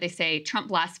telling of it. They say Trump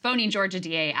blasts phony Georgia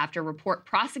DA after report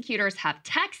prosecutors have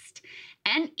text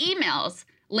and emails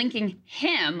linking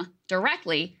him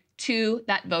directly to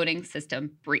that voting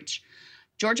system breach.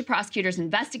 Georgia prosecutors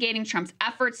investigating Trump's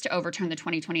efforts to overturn the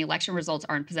 2020 election results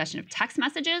are in possession of text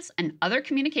messages and other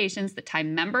communications that tie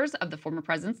members of the former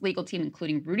president's legal team,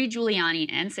 including Rudy Giuliani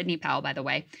and Sidney Powell, by the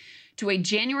way, to a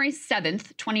January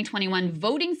 7th, 2021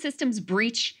 voting systems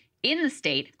breach in the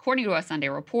state, according to a Sunday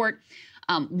report.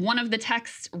 One of the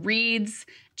texts reads,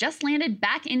 just landed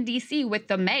back in D.C. with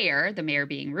the mayor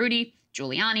being Rudy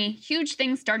Giuliani. Huge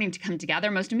things starting to come together.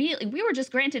 Most immediately, we were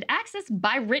just granted access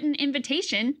by written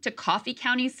invitation to Coffee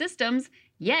County systems.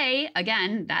 Yay.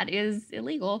 Again, that is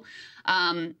illegal.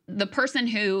 The person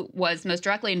who was most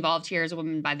directly involved here is a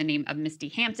woman by the name of Misty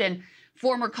Hampton,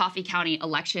 former Coffee County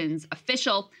elections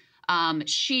official.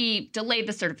 She delayed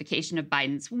the certification of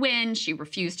Biden's win. She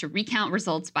refused to recount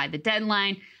results by the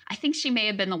deadline. I think she may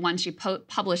have been the one. She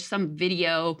published some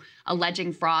video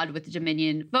alleging fraud with the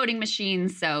Dominion voting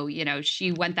machines. So,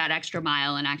 she went that extra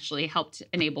mile and actually helped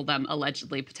enable them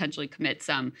allegedly potentially commit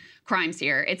some crimes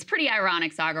here. It's pretty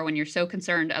ironic, Sagar, when you're so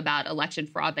concerned about election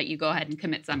fraud that you go ahead and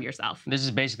commit some yourself. This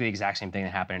is basically the exact same thing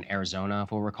that happened in Arizona,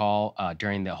 if we'll recall.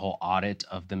 During the whole audit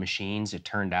of the machines, it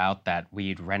turned out that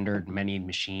we'd rendered many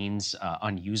machines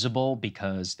unusable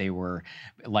because they were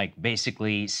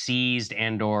basically seized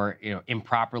and or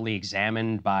improperly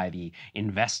examined by the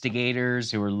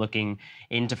investigators who were looking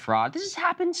into fraud. This has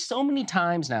happened so many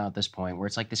times now at this point, where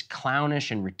it's like this clownish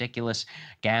and ridiculous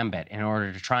gambit in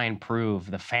order to try and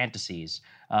prove the fantasies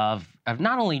of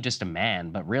not only just a man,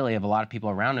 but really of a lot of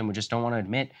people around him who just don't want to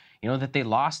admit, that they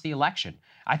lost the election.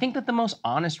 I think that the most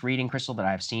honest reading, Crystal, that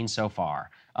I've seen so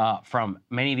far from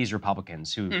many of these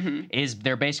Republicans who is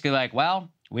they're basically like,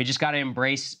 well, we just got to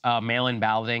embrace mail-in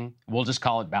balloting. We'll just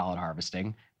call it ballot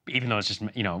harvesting, even though it's just,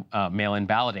 mail-in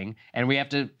balloting, and we have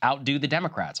to outdo the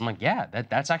Democrats. I'm like, yeah,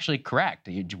 that's actually correct.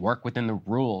 You work within the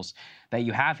rules that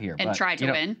you have here. And try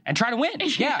to win. And try to win,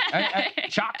 yeah.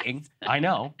 Shocking, I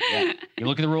know. Yeah. You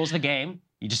look at the rules of the game,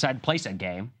 you decide to play said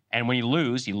game, And when you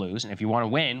lose, you lose. And if you want to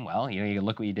win, well, you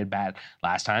look what you did bad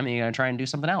last time, and you're going to try and do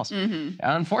something else.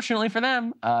 Unfortunately for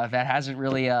them, that hasn't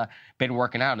really been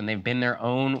working out, and they've been their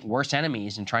own worst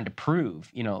enemies in trying to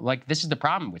prove, like this is the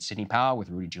problem with Sidney Powell, with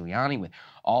Rudy Giuliani, with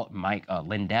Mike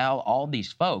Lindell, all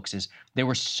these folks, is they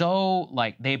were so,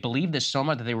 they believed this so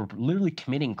much that they were literally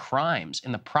committing crimes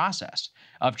in the process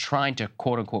of trying to,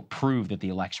 quote unquote, prove that the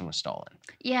election was stolen.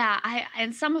 Yeah,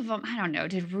 and some of them, I don't know.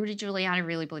 Did Rudy Giuliani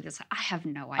really believe this? I have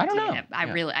no idea. I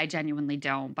don't know. I genuinely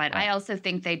don't. But I also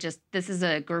think this is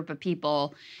a group of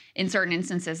people in certain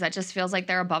instances that just feels like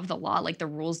they're above the law, like the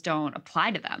rules don't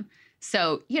apply to them.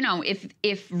 So,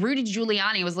 if Rudy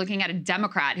Giuliani was looking at a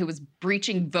Democrat who was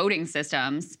breaching voting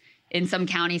systems in some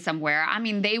county somewhere, I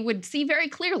mean, they would see very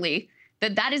clearly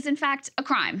that that is in fact a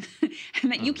crime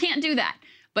and that you can't do that.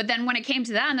 But then when it came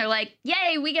to them, they're like,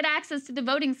 yay, we get access to the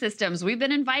voting systems. We've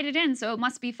been invited in, so it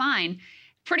must be fine.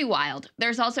 Pretty wild.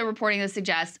 There's also reporting that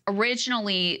suggests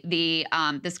originally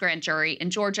this grand jury in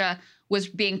Georgia was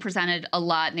being presented a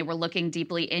lot, and they were looking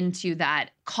deeply into that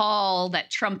call that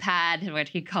Trump had, what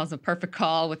he calls a perfect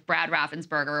call with Brad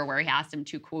Raffensperger, where he asked him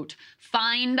to, quote,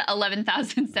 find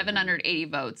 11,780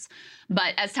 votes.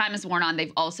 But as time has worn on,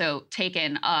 they've also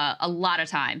taken a lot of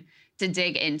time to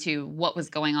dig into what was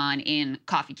going on in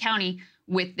Coffee County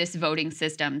with this voting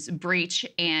systems breach.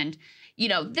 And,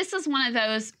 this is one of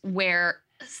those where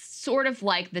sort of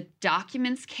like the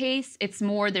documents case,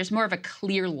 there's more of a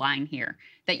clear line here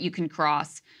that you can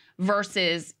cross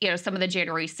versus, some of the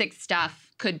January 6th stuff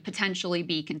could potentially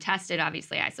be contested.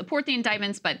 Obviously, I support the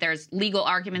indictments, but there's legal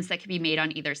arguments that can be made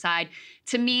on either side.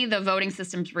 To me, the voting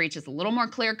systems breach is a little more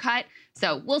clear-cut.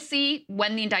 So we'll see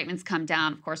when the indictments come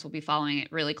down. Of course, we'll be following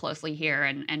it really closely here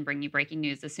and bring you breaking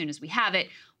news as soon as we have it.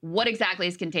 What exactly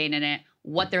is contained in it,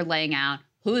 what they're laying out,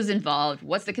 who is involved,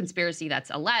 what's the conspiracy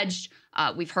that's alleged.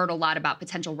 We've heard a lot about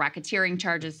potential racketeering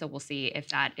charges, so we'll see if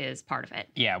that is part of it.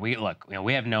 Yeah,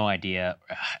 we have no idea.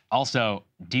 Also,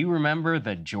 do you remember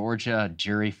the Georgia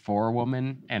jury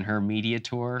forewoman and her media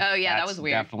tour? Oh, yeah, that was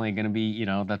weird. That's definitely going to be,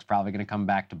 that's probably going to come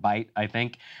back to bite, I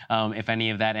think, if any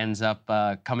of that ends up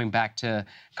coming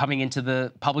into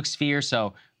the public sphere.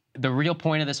 So the real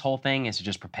point of this whole thing is to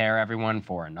just prepare everyone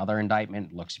for another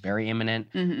indictment. Looks very imminent.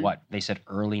 What, they said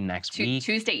early next week?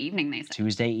 Tuesday evening, they said.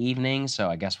 Tuesday evening, so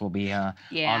I guess we'll be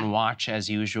on watch as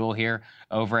usual here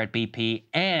over at BP.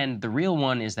 And the real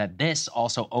one is that this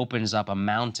also opens up a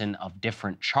mountain of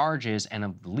different charges and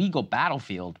a legal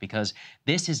battlefield, because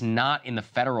this is not in the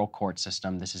federal court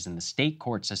system. This is in the state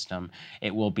court system.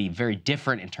 It will be very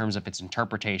different in terms of its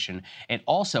interpretation. It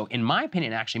also, in my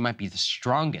opinion, actually might be the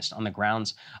strongest on the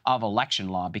grounds of election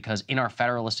law, because in our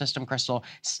federalist system, Crystal,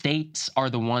 states are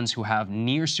the ones who have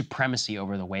near supremacy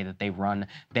over the way that they run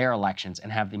their elections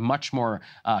and have the much more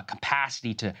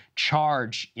capacity to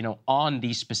charge, on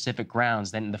these specific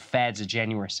grounds than the feds of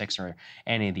January 6th or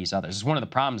any of these others. It's one of the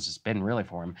problems it's been really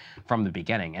for him from the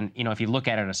beginning. And, if you look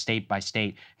at it a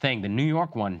state-by-state thing, the New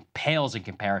York one pales in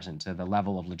comparison to the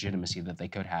level of legitimacy that they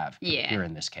could have here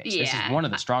in this case. Yeah. This is one of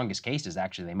the strongest cases,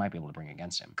 actually, they might be able to bring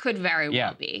against him. Could very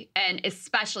well be. And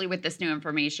especially with this new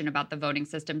information about the voting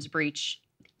systems breach,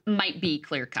 might be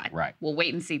clear-cut. Right. We'll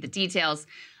wait and see the details.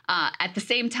 At the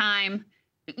same time,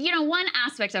 one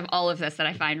aspect of all of this that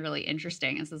I find really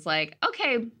interesting is it's like,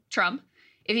 okay, Trump,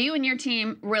 if you and your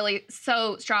team really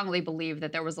so strongly believe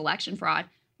that there was election fraud,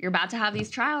 you're about to have these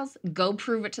trials, go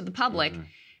prove it to the public.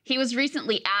 He was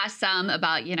recently asked some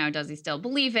about, does he still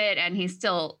believe it? And he's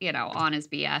still, on his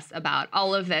BS about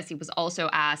all of this. He was also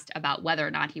asked about whether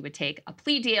or not he would take a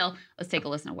plea deal. Let's take a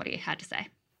listen to what he had to say.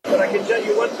 But I can tell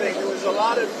you one thing, there was a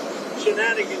lot of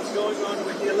shenanigans going on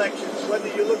with the elections. Whether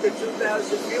you look at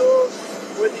 2,000 mules,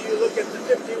 whether you look at the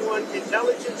 51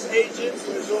 intelligence agents,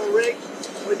 it was all rigged.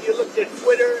 Whether you looked at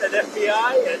Twitter and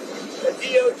FBI and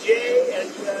DOJ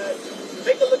and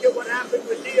take a look at what happened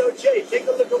with DOJ. Take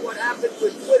a look at what happened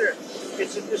with Twitter.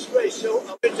 It's a disgrace. So,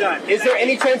 good time. Is there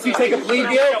any chance you take a plea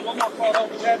deal?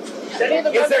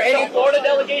 Is there any Florida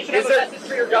delegation have a message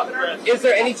for your governor? Is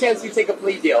there any chance you take a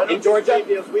plea deal in Georgia?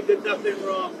 We did nothing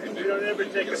wrong, and we don't ever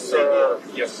take a plea deal.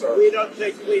 Yes, sir. We don't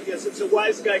take plea deals. It's a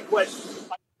wise guy question.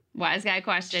 Wise guy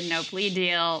question. No plea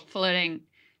deal. Floating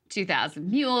 2,000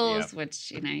 mules,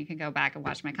 which, you can go back and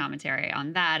watch my commentary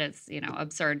on that. It's,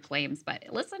 absurd claims. But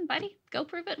listen, buddy, go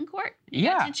prove it in court.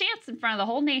 Yeah. It's a chance in front of the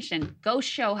whole nation. Go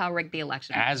show how rigged the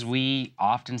election was. As we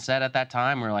often said at that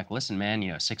time, we were like, listen,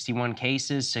 man, 61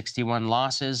 cases, 61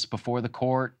 losses before the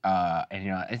court.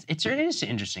 And, it is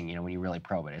interesting, when you really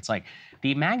probe it. It's like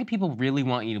the MAGA people really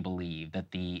want you to believe that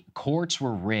the courts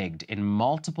were rigged in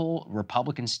multiple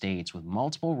Republican states with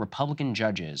multiple Republican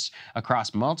judges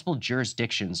across multiple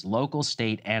jurisdictions, local,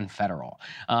 state, and federal.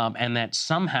 And that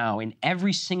somehow in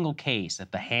every single case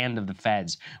that the hand of the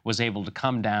feds was able to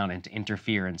come down and to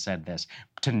interfere and said this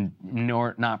to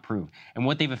not prove. And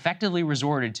what they've effectively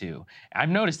resorted to, I've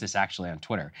noticed this actually on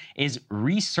Twitter, is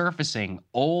resurfacing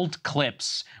old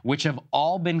clips which have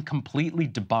all been completely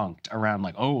debunked around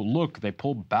like, oh, look, they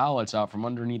pulled ballots out from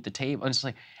underneath the table. And it's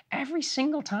like every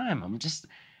single time I'm just...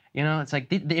 it's like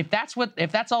if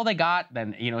that's all they got,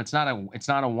 then it's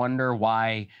not a wonder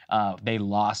why they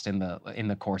lost in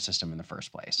the court system in the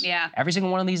first place. Yeah. Every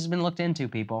single one of these has been looked into,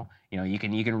 people. You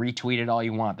can retweet it all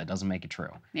you want. That doesn't make it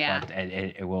true. Yeah. But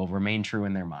it will remain true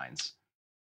in their minds.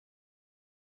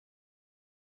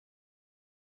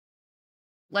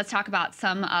 Let's talk about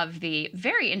some of the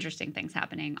very interesting things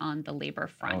happening on the labor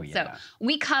front. Oh, yeah. So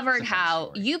we covered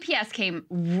how UPS came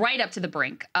right up to the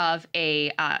brink of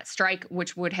a strike,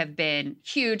 which would have been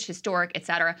huge, historic, et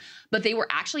cetera. But they were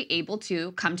actually able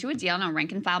to come to a deal, and a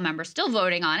rank and file member still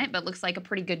voting on it, but looks like a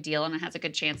pretty good deal, and it has a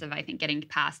good chance of, I think, getting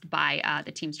passed by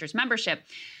the Teamsters membership.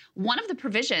 One of the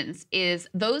provisions is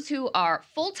those who are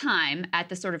full-time at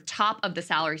the sort of top of the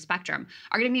salary spectrum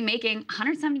are going to be making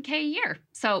 $170K a year.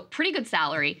 So pretty good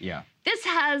salary. Yeah. This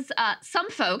has some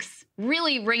folks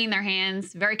really wringing their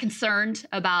hands, very concerned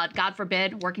about, God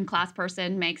forbid, working class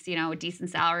person makes, a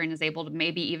decent salary and is able to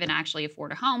maybe even actually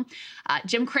afford a home.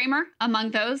 Jim Cramer,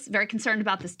 among those, very concerned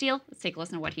about this deal. Let's take a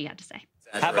listen to what he had to say.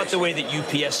 How about the way that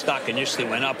UPS stock initially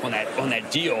went up on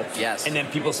that deal? Yes. And then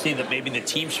people see that maybe the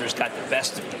Teamsters got the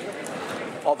best of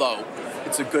it. Although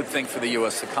it's a good thing for the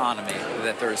U.S. economy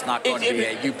that there is not going to be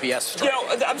a UPS strike.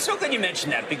 I'm so glad you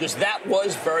mentioned that, because that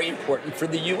was very important for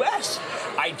the U.S.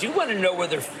 I do want to know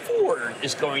whether Ford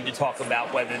is going to talk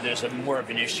about whether there's more of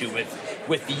an issue with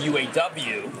the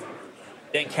UAW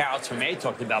than Carol Tomei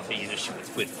talked about being an issue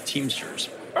with Teamsters.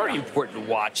 Very important to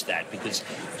watch that, because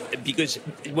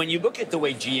when you look at the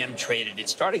way GM traded, it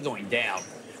started going down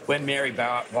when Mary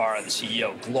Barra, the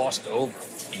CEO, glossed over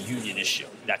the union issue.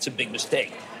 That's a big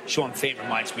mistake. Sean Fate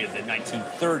reminds me of the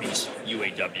 1930s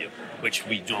UAW, which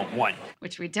we don't want.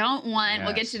 Which we don't want. Yes.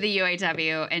 We'll get to the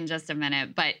UAW in just a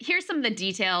minute. But here's some of the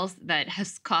details that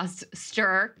has caused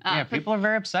stir. People are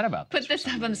very upset about this. Put this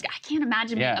up on the screen. I can't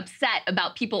imagine being upset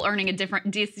about people earning a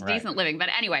decent living. But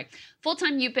anyway,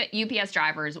 full-time UPS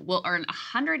drivers will earn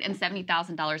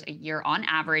 $170,000 a year on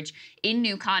average in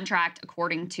new contract,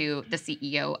 according to the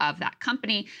CEO of that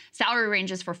company. Salary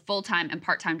ranges for full-time and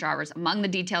part-time drivers among the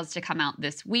details to come out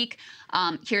this week.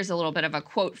 Here's a little bit of a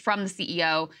quote from the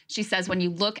CEO. She says, when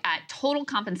you look at total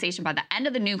compensation by the end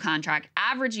of the new contract,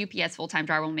 average UPS full-time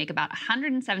driver will make about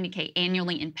 $170K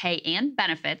annually in pay and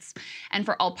benefits. And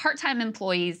for all part-time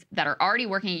employees that are already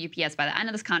working at UPS, by the end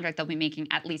of this contract, they'll be making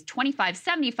at least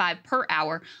 $25.75 per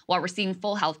hour while receiving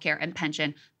full health care and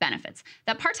pension benefits.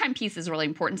 That part-time piece is really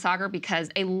important, Sagar, because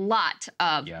a lot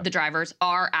of the drivers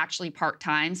are actually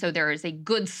part-time. So there is a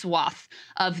good swath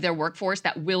of their workforce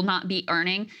that will not be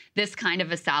earning this kind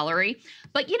of a salary.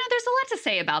 But, there's a lot to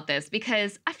say about this,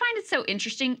 because I find it so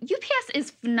interesting. UPS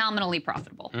is phenomenally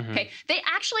profitable. Mm-hmm. Okay, they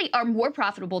actually are more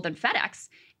profitable than FedEx,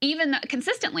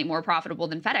 consistently more profitable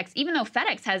than FedEx, even though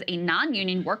FedEx has a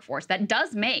non-union workforce that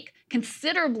does make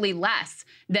considerably less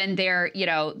than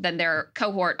their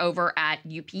cohort over at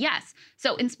UPS.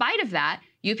 So in spite of that,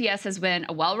 UPS has been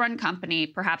a well-run company,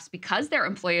 perhaps because their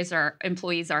employees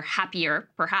are happier.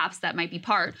 Perhaps that might be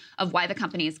part of why the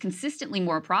company is consistently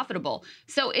more profitable.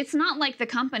 So it's not like the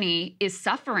company is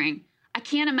suffering. I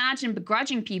can't imagine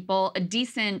begrudging people a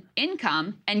decent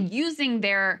income and using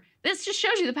this just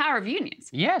shows you the power of unions.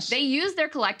 Yes. They used their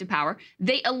collective power.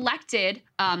 They elected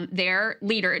their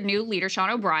new leader, Sean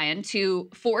O'Brien, to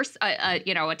force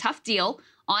a tough deal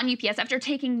on UPS after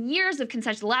taking years of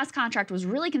concession. The last contract was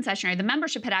really concessionary. The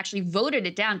membership had actually voted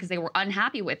it down because they were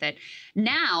unhappy with it.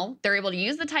 Now they're able to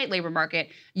use the tight labor market,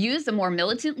 use a more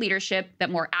militant leadership that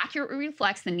more accurately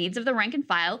reflects the needs of the rank and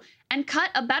file, and cut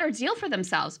a better deal for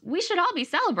themselves. We should all be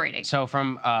celebrating. So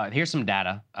here's some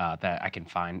data that I can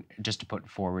find just to put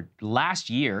forward. Last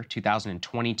year,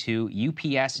 2022,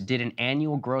 UPS did an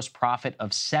annual gross profit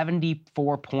of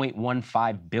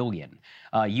 $74.15 billion.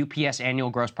 UPS annual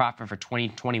gross profit for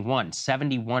 2021,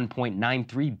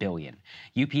 $71.93 billion.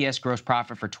 UPS gross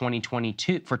profit for 2020,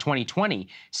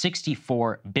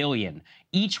 $64 billion.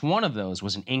 Each one of those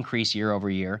was an increase year over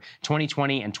year.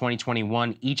 2020 and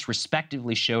 2021 each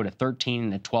respectively showed a 13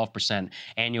 and a 12%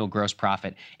 annual gross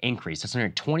profit increase. That's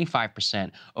nearly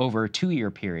 25% over a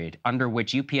 2-year period, under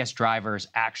which UPS drivers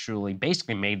actually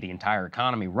basically made the entire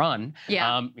economy run.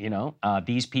 Yeah.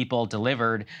 These people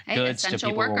delivered goods to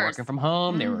people who were working from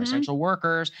home. They were essential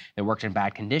workers. They worked in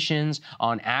bad conditions.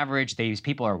 On average, these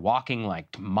people are walking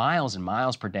like miles and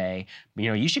miles per day.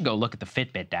 You should go look at the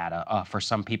Fitbit data for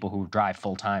some people who drive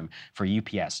full-time for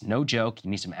UPS. No joke. You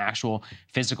need some actual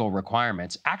physical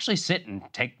requirements. Actually sit and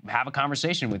have a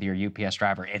conversation with your UPS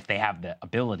driver if they have the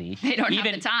ability. They don't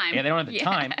have the time. Yeah, they don't have the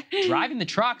time. Driving the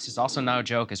trucks is also no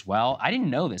joke as well. I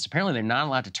didn't know this. Apparently, they're not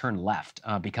allowed to turn left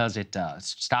because it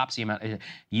stops the amount, it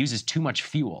uses too much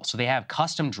fuel. So they have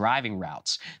custom driving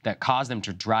routes that cause them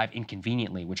to drive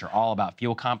inconveniently, which are all about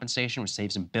fuel compensation, which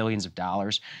saves them billions of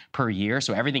dollars per year.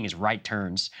 So everything is right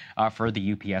turns for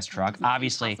the UPS truck.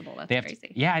 Obviously, they have crazy.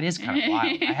 Yeah, it is kind of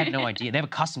wild. I had no idea. They have a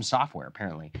custom software,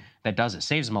 apparently, that does it.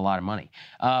 Saves them a lot of money.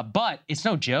 But it's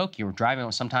no joke. You're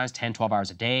driving sometimes 10, 12 hours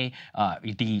a day.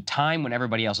 The time when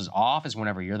everybody else is off is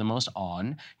whenever you're the most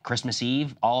on. Christmas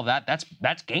Eve, all of that,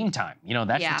 that's game time.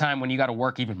 That's the time when you got to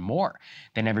work even more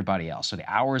than everybody else. So the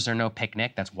hours are no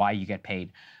picnic. That's why you get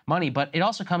paid money. But it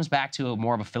also comes back to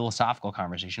more of a philosophical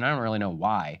conversation. I don't really know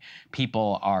why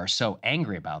people are so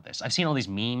angry about this. I've seen all these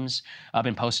memes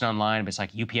been posted online. It's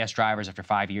like UPS drivers after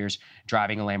 5 years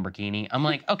driving a Lamborghini. I'm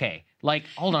like, okay,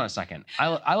 hold on a second.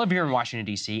 I live here in Washington,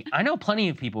 D.C. I know plenty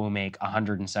of people who make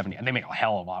 170, and they make a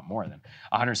hell of a lot more than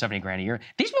 170 grand a year.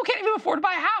 These people can't even afford to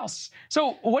buy a house.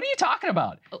 So what are you talking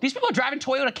about? These people are driving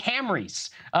Toyota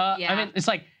Camrys. I mean, it's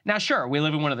like, now sure, we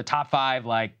live in one of the top 5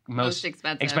 most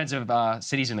expensive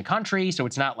cities in the country, so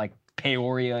it's not like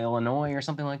Peoria, Illinois or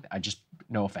something like that.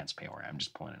 No offense, Peoria, I'm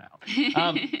just pointing it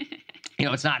out.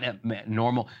 It's not a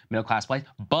normal middle-class place.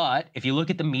 But if you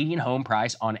look at the median home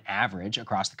price on average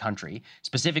across the country,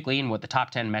 specifically in what the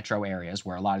top 10 metro areas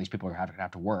where a lot of these people are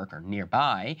have to work or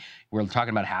nearby, we're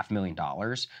talking about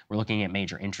 $500,000. We're looking at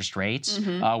major interest rates.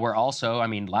 We're also,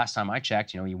 last time I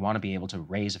checked, you want to be able to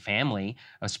raise a family.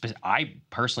 I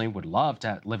personally would love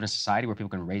to live in a society where people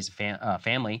can raise a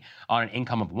family on an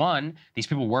income of 1. These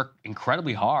people work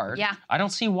incredibly hard. Yeah. I don't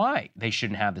see why they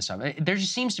shouldn't have this. There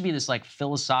just seems to be this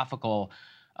philosophical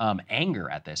anger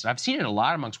at this. And I've seen it a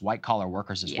lot amongst white-collar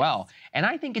workers as well. And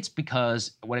I think it's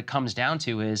because what it comes down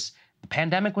to is the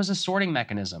pandemic was a sorting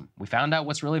mechanism. We found out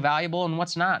what's really valuable and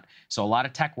what's not. So a lot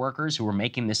of tech workers who were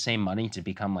making the same money to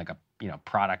become like a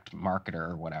product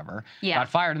marketer or whatever got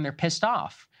fired, and they're pissed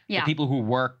off. The people who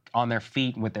work on their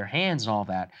feet with their hands and all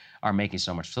that are making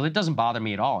so much. So it doesn't bother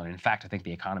me at all. And in fact, I think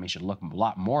the economy should look a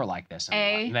lot more like this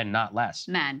than not less.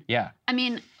 Yeah.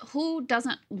 Who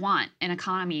doesn't want an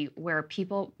economy where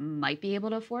people might be able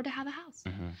to afford to have a house,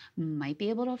 might be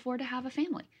able to afford to have a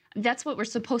family? That's what we're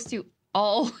supposed to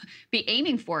all be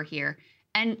aiming for here.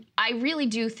 And I really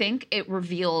do think it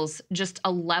reveals just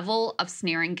a level of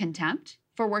sneering contempt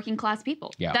for working class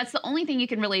people. Yeah. That's the only thing you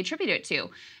can really attribute it to,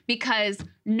 because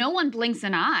no one blinks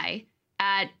an eye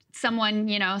at someone,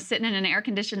 sitting in an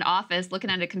air-conditioned office looking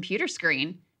at a computer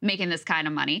screen making this kind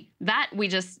of money.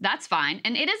 That's fine.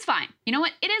 And it is fine. You know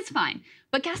what? It is fine.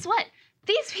 But guess what?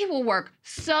 These people work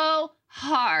so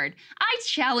hard. I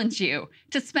challenge you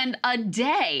to spend a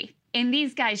day in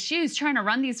these guys' shoes trying to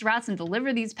run these routes and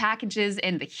deliver these packages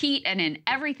in the heat and in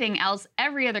everything else,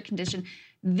 every other condition.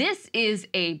 This is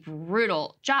a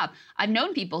brutal job. I've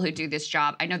known people who do this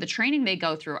job. I know the training they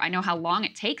go through. I know how long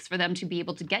it takes for them to be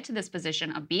able to get to this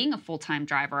position of being a full-time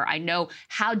driver. I know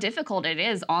how difficult it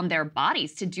is on their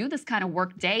bodies to do this kind of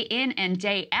work day in and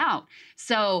day out.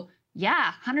 So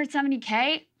yeah,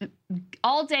 170K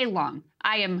all day long.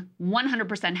 I am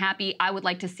 100% happy. I would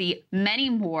like to see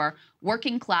many more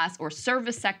working class or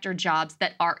service sector jobs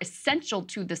that are essential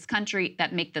to this country,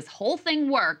 that make this whole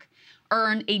thing work,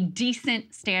 earn a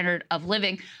decent standard of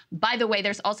living. By the way,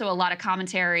 there's also a lot of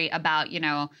commentary about,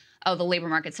 the labor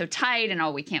market's so tight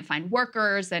and we can't find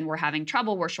workers and we're having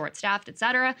trouble, we're short-staffed, et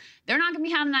cetera. They're not gonna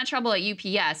be having that trouble at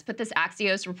UPS. Put this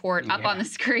Axios report up on the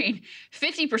screen.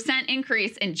 50%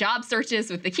 increase in job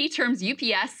searches with the key terms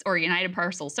UPS or United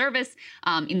Parcel Service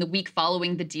in the week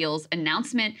following the deal's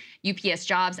announcement. UPS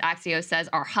jobs, Axios says,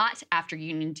 are hot after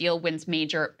union deal wins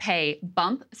major pay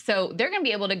bump. So they're gonna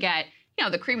be able to get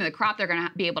the cream of the crop. They're going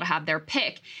to be able to have their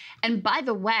pick. And by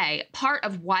the way, part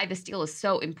of why this deal is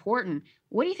so important,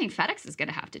 what do you think FedEx is going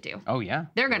to have to do? Oh, yeah.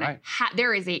 They're going to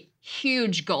there is a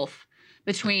huge gulf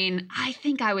between, I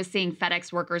think I was seeing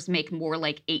FedEx workers make more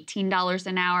like $18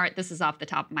 an hour. This is off the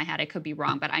top of my head. I could be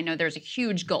wrong, but I know there's a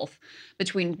huge gulf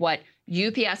between what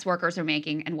UPS workers are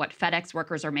making and what FedEx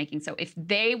workers are making. So if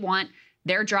they want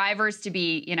their drivers to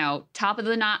be,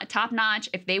 top notch,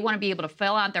 if they want to be able to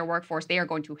fill out their workforce, they are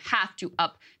going to have to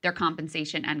up their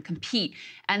compensation and compete.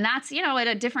 And that's, at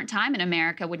a different time in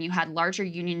America when you had larger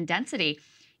union density.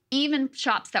 Even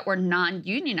shops that were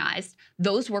non-unionized,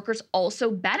 those workers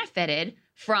also benefited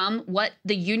from what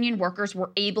the union workers were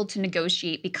able to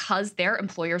negotiate because their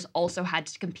employers also had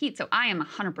to compete. So I am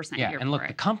 100% here for it. And look,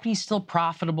 the company's still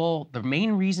profitable. The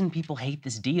main reason people hate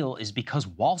this deal is because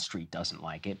Wall Street doesn't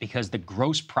like it, because the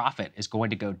gross profit is going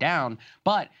to go down.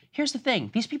 But here's the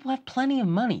thing. These people have plenty of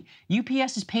money.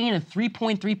 UPS is paying a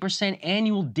 3.3%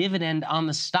 annual dividend on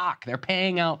the stock. They're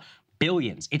paying out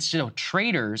billions. It's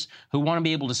traders who want to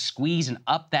be able to squeeze and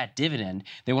up that dividend.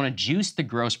 They want to juice the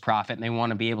gross profit, and they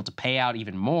want to be able to pay out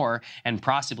even more and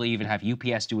possibly even have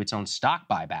UPS do its own stock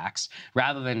buybacks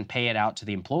rather than pay it out to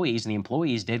the employees. And the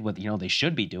employees did what they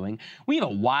should be doing. We have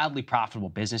a wildly profitable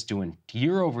business doing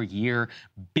year over year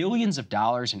billions of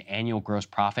dollars in annual gross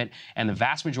profit, and the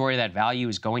vast majority of that value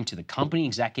is going to the company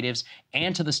executives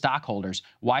and to the stockholders.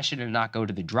 Why should it not go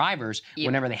to the drivers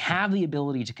whenever they have the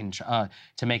ability to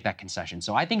make that concession?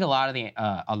 So I think a lot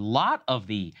of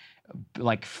the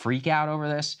freak out over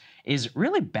this is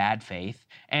really bad faith.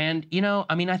 And,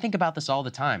 I think about this all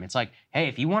the time. It's like, hey,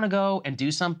 if you want to go and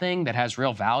do something that has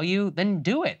real value, then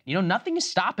do it. Nothing is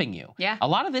stopping you. Yeah. A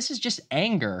lot of this is just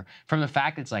anger from the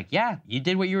fact that it's like, yeah, you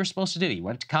did what you were supposed to do. You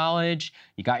went to college,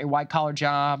 you got your white collar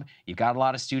job, you've got a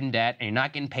lot of student debt, and you're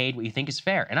not getting paid what you think is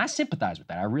fair. And I sympathize with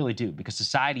that. I really do, because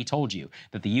society told you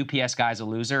that the UPS guy's a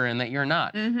loser and that you're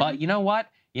not. Mm-hmm. But you know what?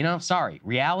 Sorry,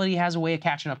 reality has a way of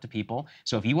catching up to people.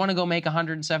 So if you want to go make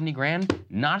 170 grand,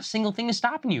 not a single thing is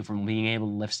stopping you from being able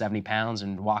to lift 70 pounds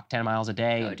and walk 10 miles a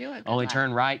day. Go do it. Only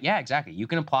turn right. Yeah, exactly. You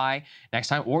can apply next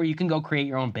time, or you can go create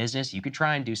your own business. You could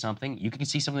try and do something. You can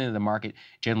see something that the market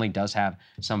generally does have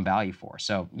some value for.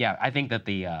 So yeah, I think that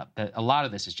a lot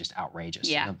of this is just outrageous.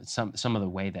 Yeah. Some of the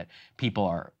way that people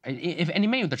are, they're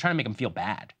trying to make them feel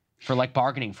bad for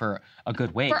bargaining for a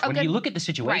good wage. When you look at the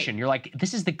situation, you're like,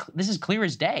 this is clear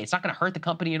as day. It's not going to hurt the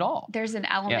company at all. There's an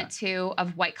element too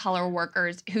of white collar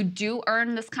workers who do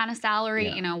earn this kind of salary,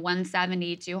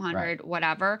 170, 200,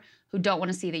 whatever, who don't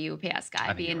want to see the UPS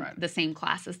guy be in the same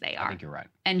class as they are. I think you're right.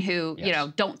 And who,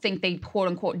 don't think they quote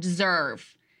unquote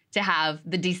deserve to have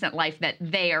the decent life that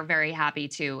they are very happy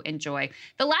to enjoy.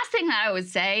 The last thing that I would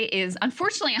say is,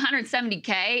 unfortunately,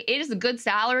 $170K, it is a good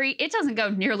salary. It doesn't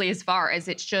go nearly as far as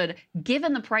it should,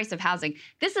 given the price of housing.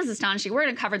 This is astonishing. We're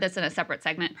going to cover this in a separate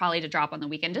segment, probably to drop on the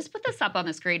weekend. Just put this up on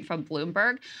the screen from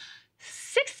Bloomberg.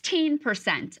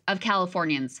 16% of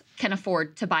Californians can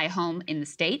afford to buy a home in the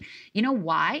state. You know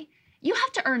why? You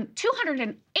have to earn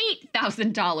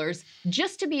 $208,000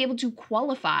 just to be able to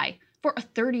qualify for a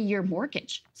 30-year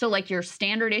mortgage. So your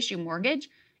standard issue mortgage,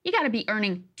 you got to be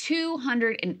earning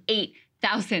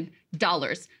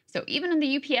 $208,000. So even in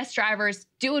the UPS drivers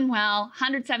doing well,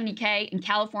 $170K in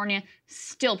California,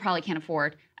 still probably can't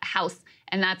afford a house.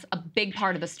 And that's a big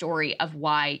part of the story of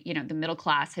why, the middle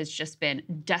class has just been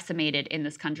decimated in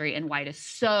this country, and why it is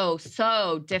so,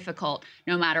 so difficult,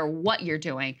 no matter what you're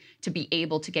doing, to be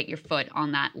able to get your foot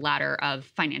on that ladder of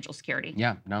financial security.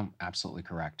 Yeah, no, absolutely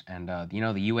correct. And, the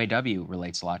UAW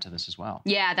relates a lot to this as well.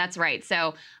 Yeah, that's right.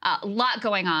 So a lot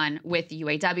going on with the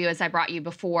UAW. As I brought you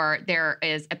before, there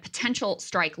is a potential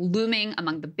strike looming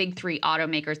among the big three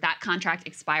automakers. That contract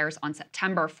expires on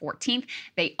September 14th.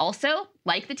 They also,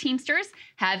 like the Teamsters,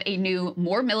 have a new,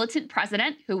 more militant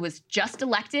president who was just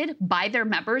elected by their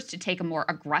members to take a more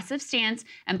aggressive stance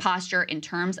and posture in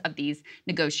terms of these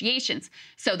negotiations.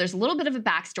 So there's a little bit of a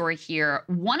backstory here.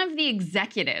 One of the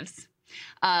executives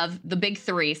of the big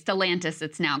three, Stellantis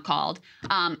it's now called,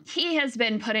 he has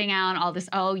been putting out all this,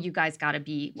 you guys got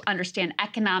to understand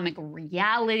economic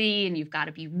reality, and you've got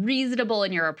to be reasonable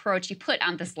in your approach. He put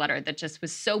out this letter that just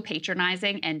was so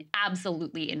patronizing and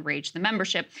absolutely enraged the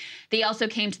membership. They also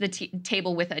came to the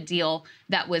table with a deal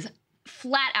that was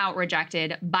flat out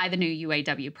rejected by the new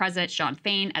UAW president, Sean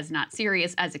Fain, as not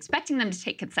serious, as expecting them to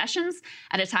take concessions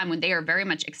at a time when they are very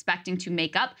much expecting to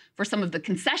make up for some of the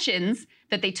concessions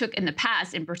that they took in the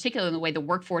past, in particular in the way the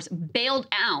workforce bailed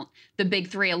out the big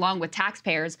three along with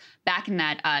taxpayers back in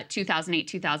that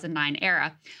 2008-2009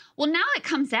 era. Well, now it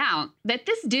comes out that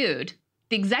this dude,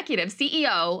 the executive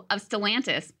CEO of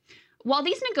Stellantis, while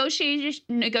these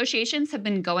negotiations have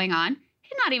been going on,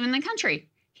 he's not even in the country.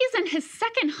 He's in his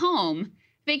second home,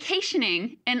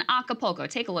 vacationing in Acapulco.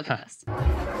 Take a look at this.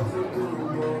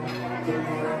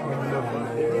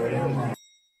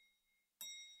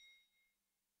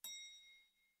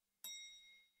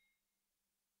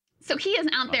 So he is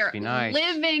out there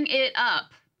living it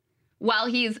up while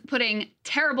he's putting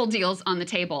terrible deals on the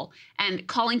table and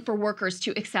calling for workers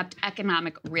to accept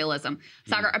economic realism.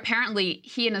 Sagar, apparently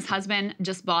he and his husband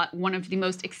just bought one of the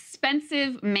most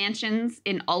expensive mansions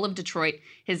in all of Detroit.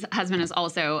 His husband is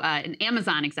also an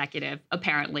Amazon executive,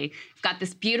 apparently. He's got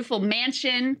this beautiful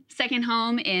mansion, second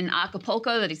home in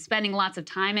Acapulco that he's spending lots of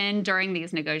time in during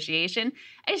these negotiations.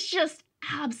 It's just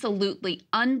absolutely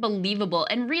unbelievable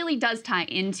and really does tie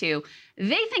into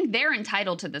they think they're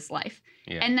entitled to this life.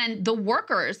 Yeah. And then the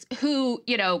workers who,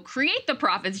 create the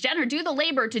profits, do the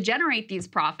labor to generate these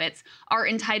profits are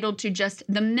entitled to just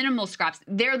the minimal scraps.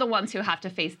 They're the ones who have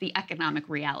to face the economic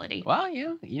reality. Well,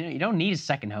 you don't need a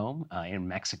second home in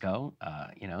Mexico.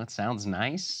 It sounds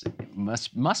nice. It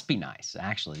must be nice,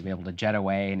 actually, to be able to jet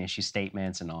away and issue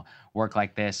statements and all, work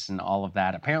like this and all of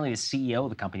that. Apparently, the CEO of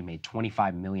the company made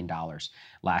 $25 million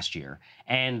last year.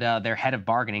 And their head of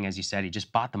bargaining, as you said, he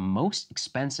just bought the most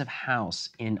expensive house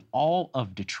in all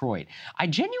of Detroit. I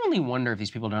genuinely wonder if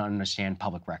these people don't understand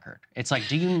public record. It's like,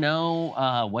 do you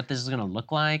know what this is going to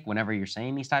look like whenever you're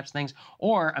saying these types of things?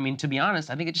 Or, to be honest,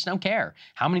 I think they just don't care.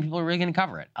 How many people are really going to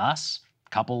cover it? Us? A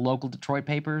couple local Detroit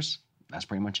papers? That's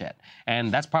pretty much it.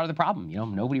 And that's part of the problem.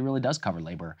 Nobody really does cover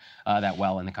labor that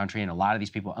well in the country. And a lot of these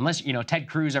people, unless, Ted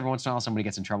Cruz, every once in a while somebody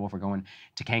gets in trouble for going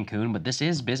to Cancun, but this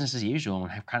is business as usual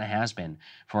and kind of has been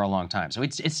for a long time. So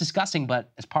it's disgusting,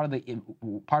 but as part of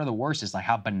the worst is like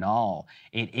how banal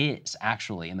it is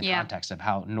actually in the context of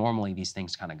how normally these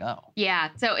things kind of go. Yeah,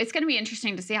 so it's going to be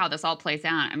interesting to see how this all plays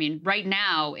out. Right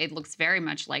now it looks very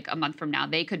much like a month from now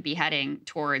they could be heading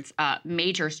towards a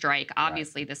major strike.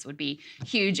 Obviously, this would be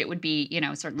huge. It would be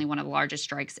certainly one of the largest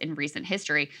strikes in recent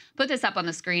history. Put this up on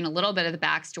the screen, a little bit of the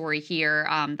backstory here,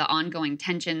 the ongoing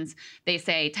tensions. They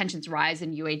say tensions rise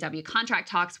in UAW contract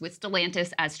talks with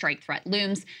Stellantis as strike threat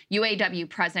looms. UAW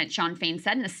President Shawn Fain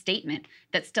said in a statement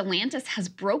that Stellantis has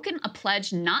broken a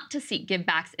pledge not to seek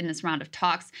givebacks in this round of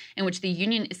talks, in which the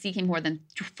union is seeking more than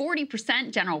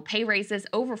 40% general pay raises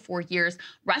over 4 years,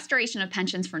 restoration of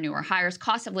pensions for newer hires,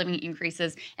 cost of living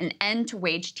increases, an end to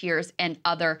wage tiers, and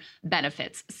other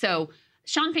benefits. So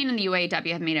Shawn Fain and the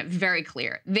UAW have made it very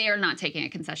clear they are not taking a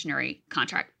concessionary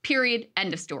contract, period,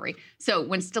 end of story. So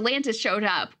when Stellantis showed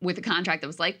up with a contract that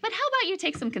was like, but how about you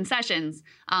take some concessions,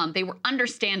 they were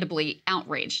understandably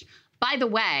outraged. By the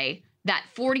way, that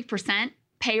 40%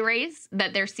 pay raise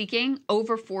that they're seeking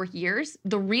over 4 years,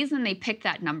 the reason they picked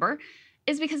that number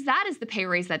is because that is the pay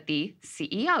raise that the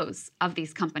CEOs of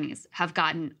these companies have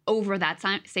gotten over that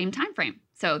same time frame.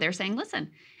 So they're saying,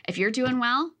 listen, if you're doing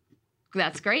well,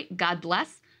 that's great. God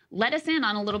bless. Let us in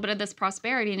on a little bit of this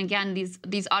prosperity. And again, these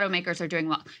automakers are doing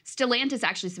well. Stellantis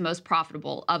actually is the most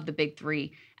profitable of the big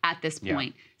three at this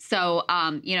point. Yeah.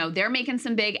 So, they're making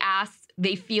some big asks.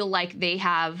 They feel like they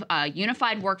have a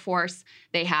unified workforce.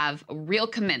 They have a real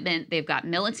commitment. They've got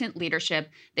militant leadership.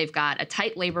 They've got a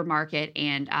tight labor market,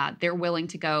 and they're willing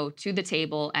to go to the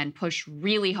table and push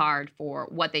really hard for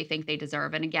what they think they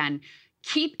deserve. And again,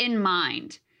 keep in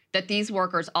mind that these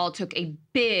workers all took a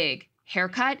big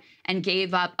haircut and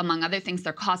gave up, among other things,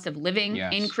 their cost of living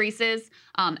increases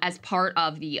as part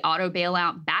of the auto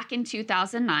bailout back in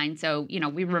 2009. So,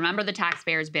 we remember the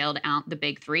taxpayers bailed out the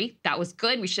big three. That was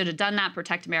good. We should have done that,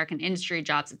 protect American industry,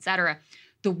 jobs, et cetera.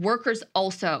 The workers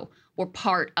also were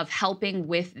part of helping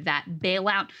with that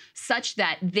bailout such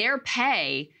that their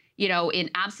pay, in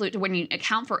absolute, when you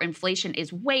account for inflation,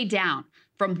 is way down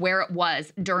from where it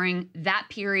was during that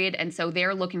period. And so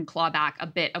they're looking to claw back a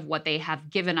bit of what they have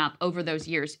given up over those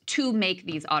years to make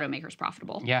these automakers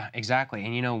profitable. Yeah, exactly.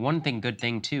 And one good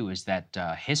thing too is that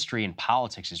history and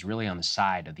politics is really on the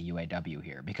side of the UAW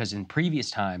here, because in previous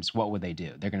times, what would they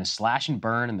do? They're going to slash and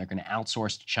burn, and they're going to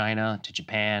outsource to China, to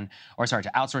Japan, to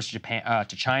outsource to Japan,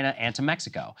 to China and to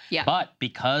Mexico. Yeah. But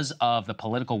because of the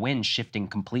political wind shifting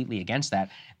completely against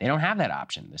that, they don't have that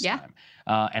option this time.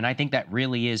 And I think that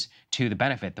really is to the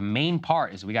benefit. The main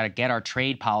part is we got to get our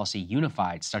trade policy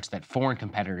unified such that foreign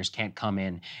competitors can't come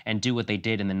in and do what they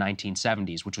did in the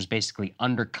 1970s, which was basically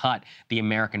undercut the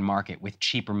American market with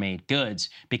cheaper made goods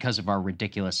because of our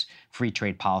ridiculous free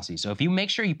trade policy. So if you make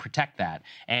sure you protect that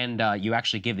and you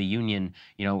actually give the union,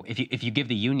 if you give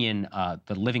the union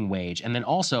the living wage and then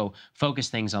also focus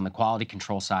things on the quality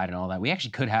control side and all that, we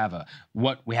actually could have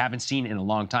what we haven't seen in a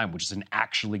long time, which is an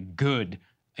actually good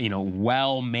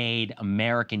well-made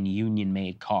American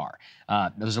union-made car.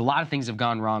 There's a lot of things have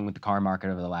gone wrong with the car market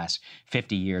over the last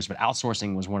 50 years, but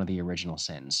outsourcing was one of the original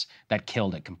sins that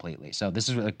killed it completely. So this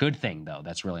is a good thing, though,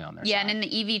 that's really on their side. And in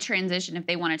the EV transition, if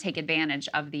they want to take advantage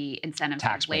of the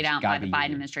incentives laid out by the Biden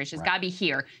administration, it's got to be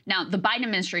here. Now, the Biden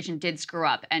administration did screw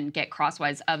up and get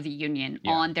crosswise of the union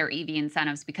on their EV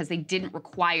incentives because they didn't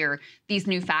require these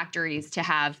new factories to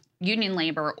have union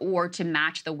labor or to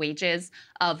match the wages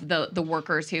of the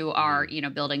workers who are,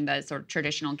 building the sort of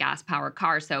traditional gas-powered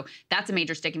cars. So that's a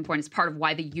major sticking point. It's part of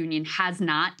why the union has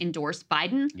not endorsed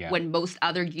Biden when most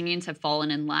other unions have fallen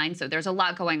in line. So there's a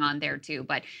lot going on there, too.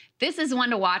 But this is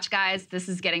one to watch, guys. This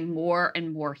is getting more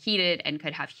and more heated and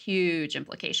could have huge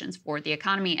implications for the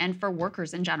economy and for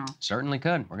workers in general. Certainly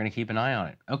could. We're going to keep an eye on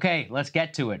it. Okay, let's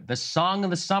get to it. The song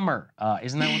of the summer.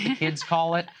 Isn't that what the kids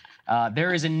call it?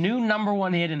 There is a new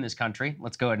 #1 hit in this country.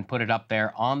 Let's go ahead and put it up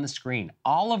there on the screen.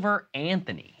 Oliver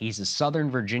Anthony, he's a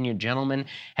Southern Virginia gentleman,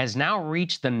 has now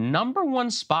reached the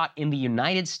 #1 spot in the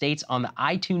United States on the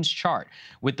iTunes chart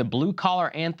with the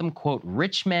blue-collar anthem, quote,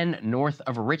 Rich Men North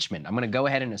of Richmond. I'm going to go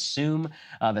ahead and assume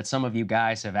that some of you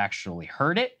guys have actually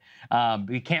heard it.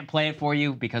 We can't play it for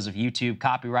you because of YouTube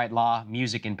copyright law.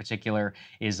 Music in particular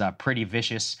is pretty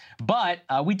vicious. But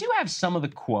we do have some of the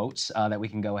quotes that we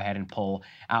can go ahead and pull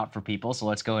out for people. So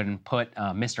let's go ahead and put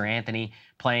Mr. Anthony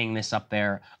playing this up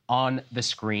there on the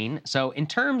screen. So in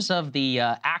terms of the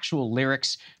actual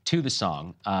lyrics to the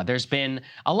song, there's been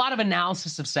a lot of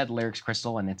analysis of said lyrics,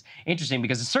 Crystal, and it's interesting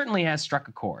because it certainly has struck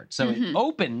a chord. So it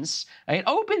opens,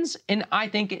 and I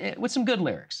think with some good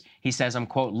lyrics. He says, I'm,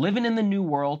 quote, living in the new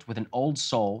world with an old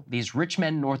soul. These rich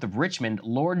men north of Richmond,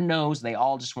 Lord knows they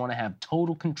all just want to have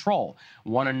total control.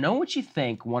 Want to know what you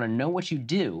think, want to know what you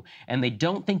do, and they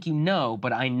don't think you know,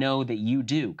 but I know that you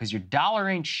do, because your dollar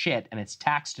ain't shit and it's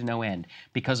taxed to no end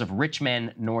because of rich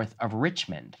men north of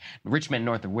Richmond. Rich men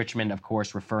north of Richmond, of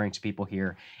course, referring to people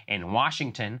here in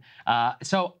Washington.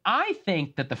 So I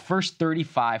think that the first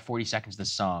 35, 40 seconds of the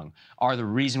song are the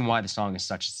reason why the song is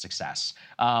such a success.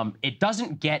 It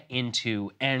doesn't get into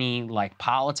any like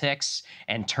politics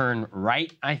and turn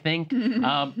right, I think,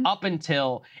 up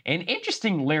until an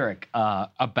interesting lyric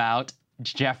about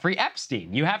Jeffrey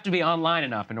Epstein. You have to be online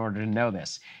enough in order to know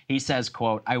this. He says,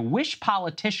 quote, I wish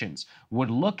politicians would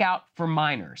look out for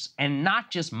minors, and not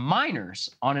just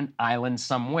minors on an island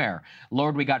somewhere.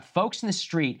 Lord, we got folks in the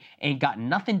street ain't got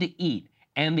nothing to eat,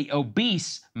 and the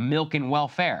obese milking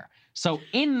welfare. So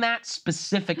in that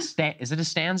specific is it a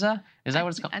stanza? Is that what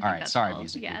it's called? All right, sorry,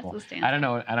 music people. I don't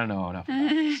know enough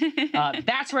about it.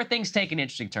 That's where things take an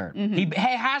interesting turn. He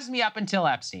has me up until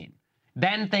Epstein.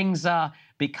 Then things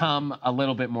become a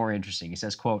little bit more interesting. He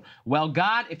says, quote, well,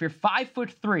 God, if you're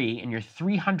 5'3" and you're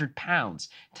 300 pounds,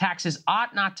 taxes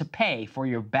ought not to pay for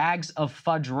your bags of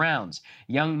fudge rounds.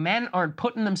 Young men aren't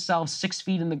putting themselves 6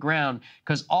 feet in the ground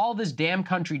because all this damn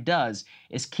country does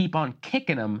is keep on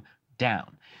kicking them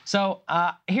down. So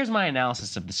here's my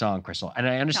analysis of the song, Crystal. And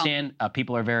I understand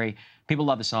people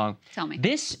love the song. Tell me.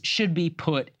 This should be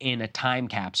put in a time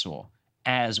capsule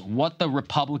as what the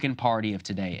Republican Party of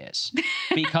today is.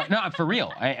 Because no, for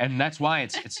real. And that's why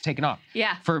it's taken off.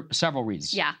 Yeah. For several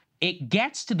reasons. Yeah. It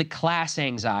gets to the class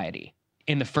anxiety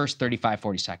in the first 35,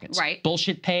 40 seconds. Right.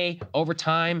 Bullshit pay,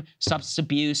 overtime, substance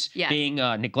abuse, being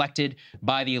neglected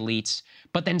by the elites,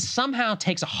 but then somehow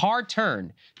takes a hard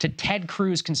turn to Ted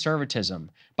Cruz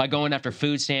conservatism by going after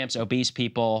food stamps, obese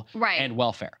people, and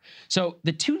welfare. So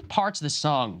the two parts of the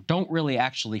song don't really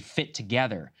actually fit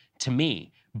together to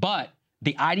me, but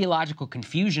the ideological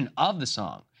confusion of the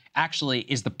song actually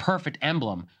is the perfect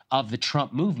emblem of the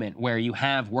Trump movement, where you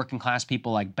have working class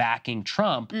people like backing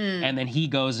Trump, and then he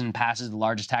goes and passes the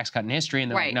largest tax cut in history, and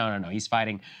they're like, no, he's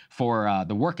fighting for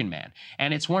the working man.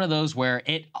 And it's one of those where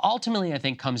it ultimately, I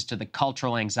think, comes to the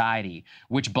cultural anxiety,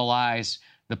 which belies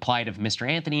the plight of Mr.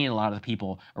 Anthony and a lot of the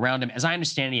people around him. As I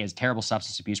understand, he has a terrible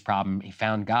substance abuse problem. He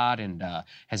found God and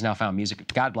has now found music.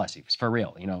 God bless you, for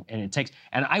real, and it takes,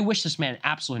 and I wish this man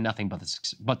absolutely nothing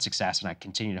but success, and I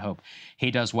continue to hope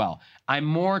he does well. I'm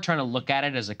more trying to look at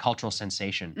it as a cultural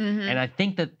sensation. And I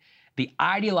think that the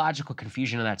ideological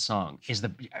confusion of that song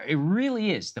it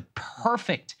really is the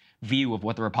perfect view of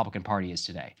what the Republican Party is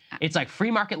today. It's like free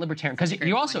market libertarian, because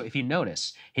you also, if you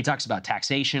notice, he talks about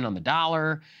taxation on the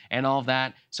dollar and all of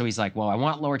that. So he's like, well, I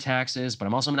want lower taxes, but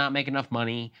I'm also not making enough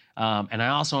money. And I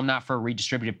also am not for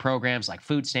redistributive programs like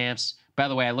food stamps. By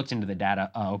the way, I looked into the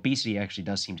data. Obesity actually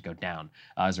does seem to go down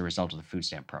as a result of the food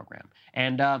stamp program.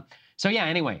 And so, yeah,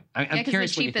 anyway, I'm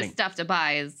curious what you think. The cheapest stuff to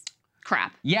buy is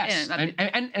crap. Yes,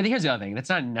 and here's the other thing. That's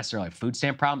not necessarily a food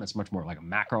stamp problem. It's much more like a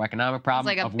macroeconomic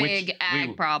problem. It's like a big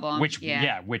ag problem. Which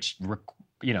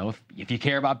you know, if you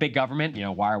care about big government, you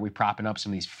know, why are we propping up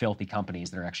some of these filthy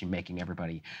companies that are actually making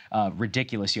everybody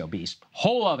ridiculously obese?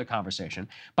 Whole other conversation.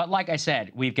 But like I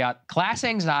said, we've got class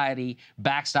anxiety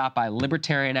backstopped by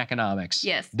libertarian economics.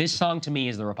 Yes. This song to me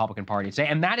is the Republican Party today,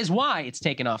 and that is why it's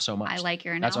taken off so much. I like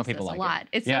your analysis That's why people like a lot. it.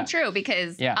 It's so true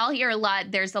because I'll hear a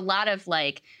lot. There's a lot of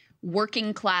like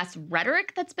working class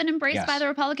rhetoric that's been embraced by the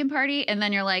Republican Party, and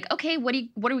then you're like, okay, what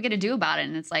are we going to do about it?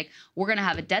 And it's like, we're going to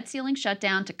have a debt ceiling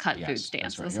shutdown to cut food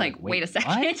stamps. Right. It's You're like, wait a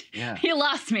second, you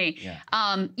lost me.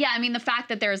 I mean, the fact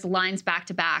that there's lines back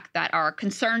to back that are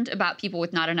concerned about people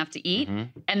with not enough to eat,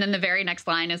 and then the very next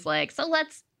line is like, so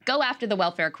let's go after the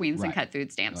welfare queens and cut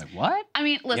food stamps. Like, what? I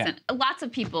mean, listen, lots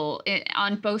of people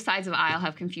on both sides of the aisle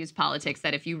have confused politics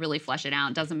that if you really flesh it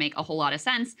out, doesn't make a whole lot of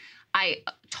sense. I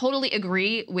totally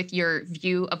agree with your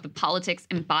view of the politics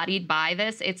embodied by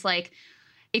this. It's like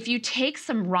if you take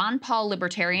some Ron Paul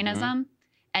libertarianism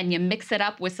and you mix it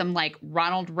up with some like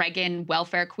Ronald Reagan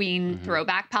welfare queen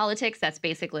throwback politics, that's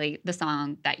basically the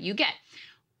song that you get.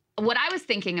 What I was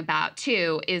thinking about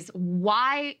too is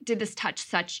why did this touch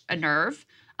such a nerve?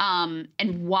 And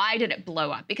why did it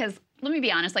blow up? Because let me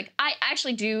be honest, like I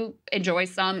actually do enjoy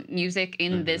some music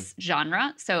in this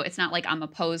genre. So it's not like I'm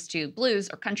opposed to blues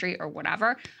or country or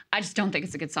whatever. I just don't think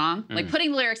it's a good song. Like putting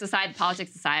the lyrics aside, the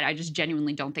politics aside, I just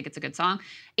genuinely don't think it's a good song.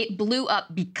 It blew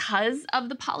up because of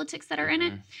the politics that are in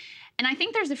it. And I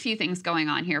think there's a few things going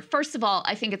on here. First of all,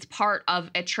 I think it's part of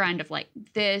a trend of like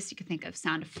this. You could think of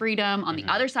Sound of Freedom. On the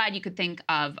other side, you could think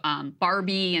of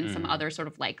Barbie and some other sort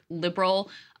of like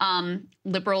liberal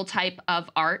type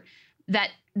of art. That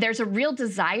there's a real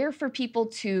desire for people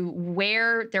to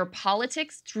wear their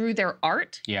politics through their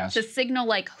art. To signal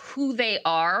like who they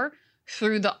are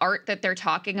through the art that they're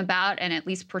talking about and at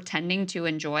least pretending to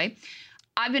enjoy.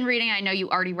 I've been reading, I know you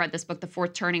already read this book, The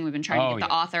Fourth Turning. We've been trying to get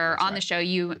the author on the show.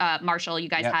 You, Marshall, you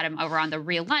guys had him over on the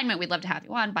realignment. We'd love to have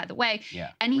you on, by the way.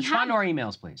 And he respond to our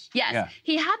emails, please.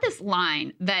 He had this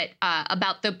line that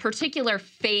about the particular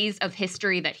phase of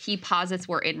history that he posits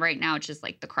we're in right now, which is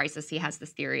like the crisis. He has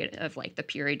this theory of like the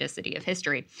periodicity of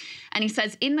history. And he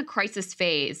says, in the crisis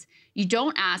phase, you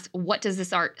don't ask, what does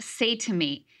this art say to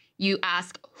me? You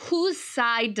ask, whose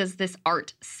side does this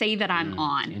art say that I'm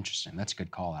on? Interesting. That's a good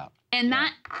call out. And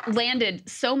that landed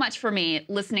so much for me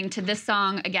listening to this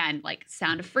song, again, like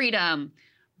Sound of Freedom,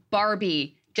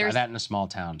 Barbie. Try that in a small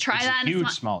town. Try it's that a huge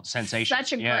small sensation.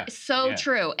 Such a great,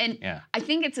 true. And I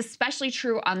think it's especially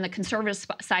true on the conservative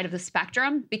side of the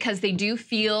spectrum because they do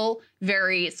feel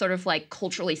very sort of like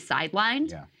culturally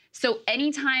sidelined. So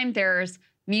anytime there's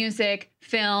music,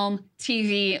 film,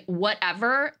 TV,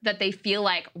 whatever that they feel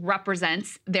like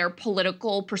represents their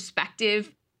political perspective,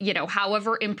 you know,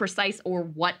 however imprecise or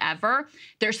whatever,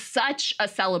 there's such a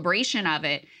celebration of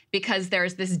it because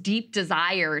there's this deep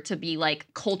desire to be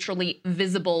like culturally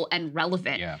visible and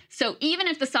relevant. So even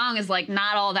if the song is like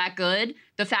not all that good,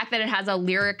 the fact that it has a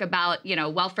lyric about, you know,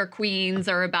 welfare queens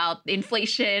or about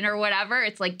inflation or whatever,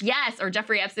 it's like, yes, or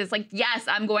Jeffrey Epstein's like, yes,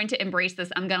 I'm going to embrace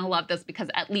this. I'm going to love this because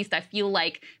at least I feel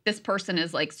like this person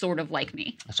is like sort of like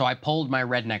me. So I polled my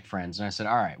redneck friends and I said,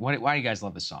 all right, why do you guys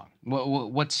love this song?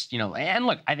 What's, you know, and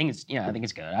look, I think it's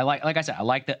good. Like I said, I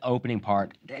like the opening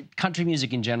part. Country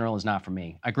music in general is not for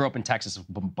me. I grew up in Texas,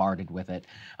 bombarded with it.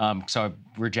 So I've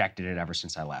rejected it ever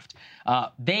since I left.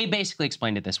 They basically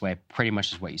explained it this way, pretty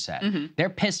much as what you said. They're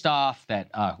pissed off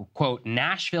that, quote,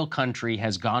 Nashville country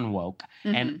has gone woke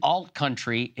and alt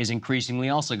country is increasingly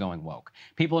also going woke.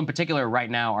 People in particular right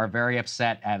now are very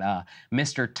upset at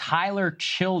Mr. Tyler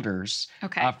Childers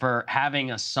for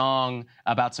having a song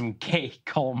about some gay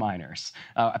coal miners.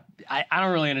 I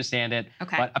don't really understand it,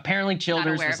 but apparently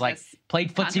Childers was like,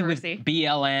 played footsie with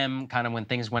BLM kind of when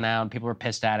things went out and people were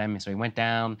pissed at him, so he went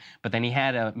down. But then he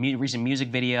had a recent music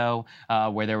video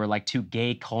where there were like two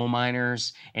gay coal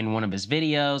miners in one of his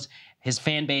videos. His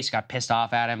fan base got pissed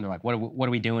off at him. They're like, what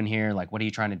are we doing here? Like, what are you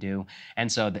trying to do?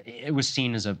 And so it was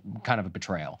seen as a kind of a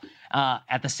betrayal.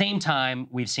 At the same time,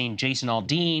 we've seen Jason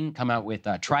Aldean come out with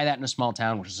Try That in a Small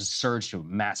Town, which is a surge to a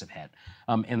massive hit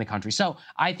in the country. So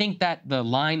I think that the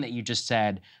line that you just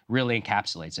said really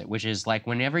encapsulates it, which is like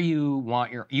whenever you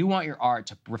want your art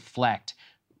to reflect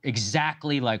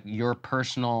exactly like your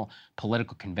personal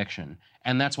political conviction.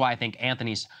 And that's why I think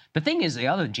the thing is, the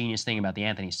other genius thing about the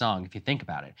Anthony song, if you think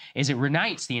about it, is it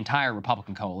reunites the entire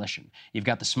Republican coalition. You've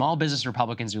got the small business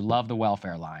Republicans who love the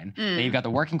welfare line. Then you've got the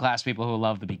working class people who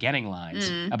love the beginning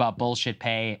lines about bullshit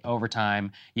pay,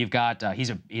 overtime. You've got,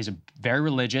 he's a very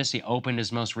religious. He opened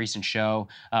his most recent show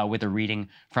with a reading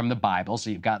from the Bible. So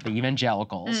you've got the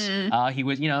evangelicals. He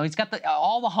was, he's got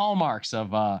all the hallmarks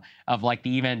of like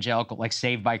the evangelical, like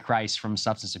Saved by by Christ from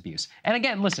substance abuse. And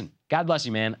again, listen, God bless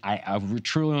you, man. I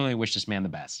truly wish this man the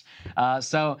best.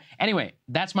 So anyway,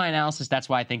 that's my analysis. That's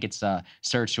why I think it's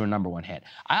surged to a #1 hit.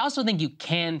 I also think you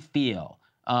can feel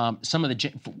some of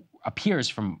the appears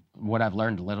from what I've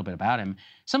learned a little bit about him,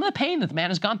 some of the pain that the man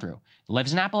has gone through.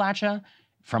 Lives in Appalachia.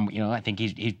 I think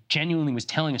he genuinely was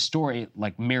telling a story,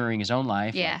 like mirroring his own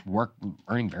life. Yeah. Like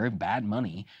earning very bad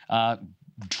money,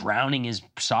 drowning his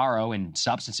sorrow in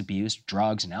substance abuse,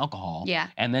 drugs, and alcohol. Yeah.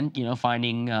 And then,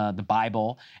 finding the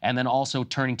Bible, and then also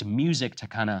turning to music to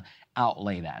kind of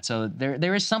outlay that. So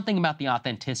there is something about the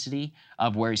authenticity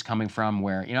of where he's coming from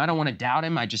where, I don't want to doubt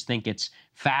him. I just think it's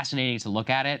fascinating to look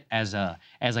at it as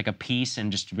like a piece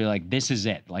and just to be like, this is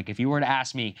it. Like if you were to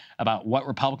ask me about what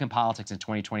Republican politics in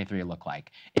 2023 look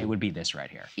like, it would be this right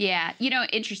here. Yeah.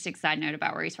 Interesting side note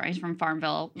about where he's from. He's from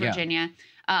Farmville, Virginia.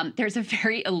 Yeah. There's a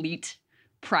very elite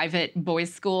private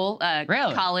boys' school,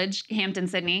 really? college,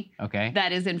 Hampton-Sydney. Okay.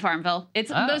 That is in Farmville.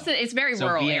 It's it's very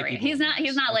rural area. He's not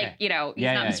like, he's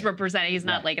not misrepresenting. He's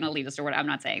not like an elitist or whatever. I'm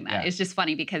not saying that. Yeah. It's just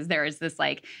funny because there is this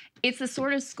it's the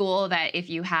sort of school that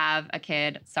if you have a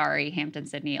kid, sorry,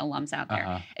 Hampton-Sydney alums out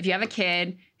there, if you have a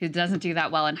kid who doesn't do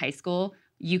that well in high school,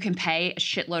 you can pay a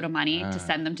shitload of money to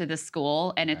send them to this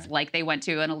school, and it's like they went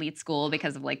to an elite school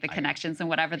because of the connections and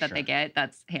whatever that they get.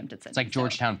 That's Hampton-Sydney. It's like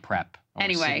Georgetown Prep. Or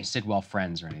anyway, Sidwell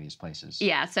Friends or any of these places.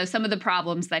 Yeah, so some of the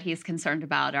problems that he's concerned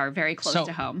about are very close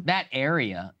to home. That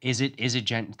area, this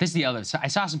is the other. So I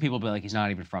saw some people be like, he's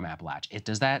not even from Appalachia.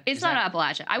 It's not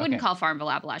Appalachia. I wouldn't call Farmville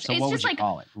Appalachia. So it's what just would you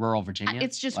call it? Rural Virginia?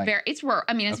 It's just it's rural.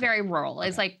 I mean, it's very rural.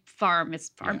 It's like farm. It's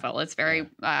Farmville. It's very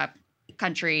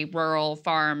country, rural,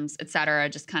 farms, et cetera,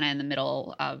 just kind of in the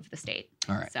middle of the state.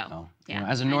 All right. So,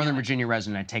 as a Northern Virginia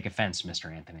resident, I take offense,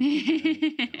 Mr.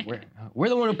 Anthony. we're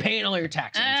the one who paying all your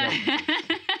taxes.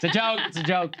 It's a joke. It's a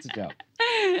joke. It's a joke.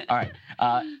 All right.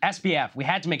 SBF, we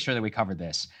had to make sure that we covered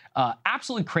this.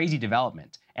 Absolutely crazy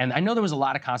development. And I know there was a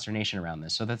lot of consternation around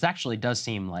this, so that actually does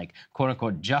seem like,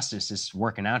 quote-unquote, justice is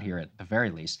working out here at the very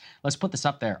least. Let's put this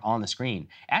up there on the screen.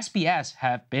 SBS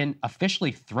have been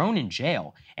officially thrown in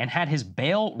jail and had his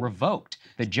bail revoked.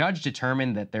 The judge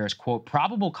determined that there is, quote,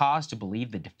 probable cause to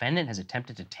believe the defendant has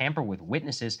attempted to tamper with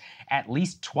witnesses at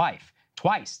least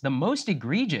twice. The most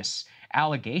egregious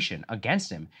allegation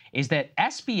against him is that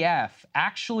SBF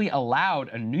actually allowed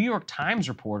a New York Times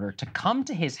reporter to come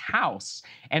to his house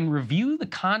and review the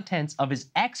contents of his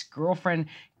ex-girlfriend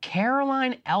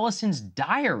Caroline Ellison's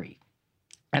diary.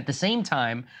 At the same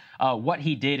time, what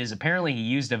he did is apparently he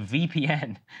used a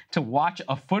VPN to watch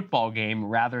a football game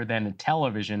rather than a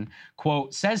television.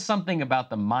 Quote, says something about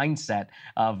the mindset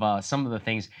of some of the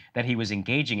things that he was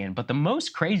engaging in. But the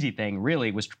most crazy thing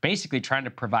really was basically trying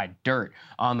to provide dirt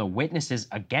on the witnesses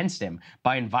against him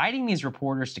by inviting these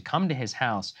reporters to come to his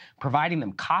house, providing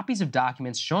them copies of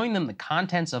documents, showing them the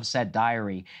contents of said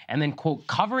diary, and then, quote,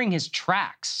 covering his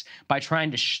tracks by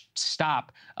trying to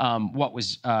stop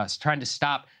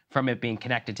from it being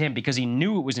connected to him because he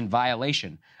knew it was in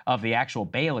violation of the actual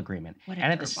bail agreement. And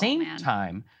at the same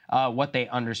time,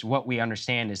 what we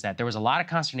understand is that there was a lot of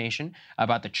consternation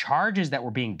about the charges that were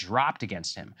being dropped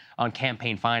against him on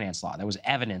campaign finance law. There was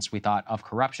evidence, we thought, of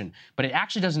corruption, but it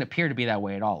actually doesn't appear to be that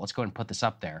way at all. Let's go ahead and put this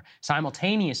up there.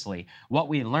 Simultaneously, what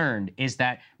we learned is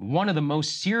that one of the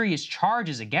most serious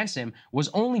charges against him was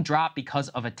only dropped because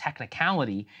of a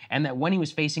technicality, and that when he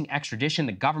was facing extradition,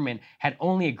 the government had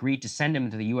only agreed to send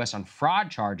him to the U.S. on fraud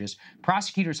charges.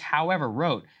 Prosecutors, however,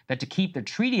 wrote that to keep their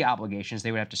treaty obligations,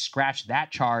 they would have to scratch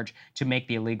that charge to make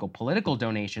the illegal political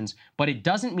donations, but it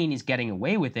doesn't mean he's getting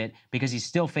away with it because he's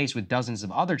still faced with dozens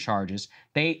of other charges.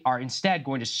 They are instead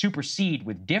going to supersede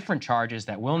with different charges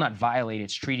that will not violate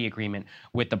its treaty agreement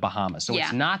with the Bahamas. So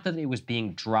it's not that it was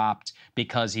being dropped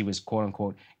because he was, quote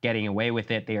unquote, getting away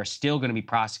with it. They are still going to be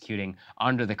prosecuting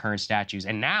under the current statutes.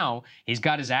 And now he's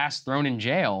got his ass thrown in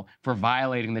jail for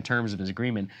violating the terms of his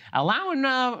agreement, allowing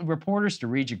reporters to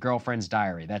read your girlfriend's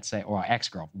diary. That's or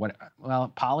ex-girlfriend.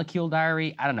 Polycule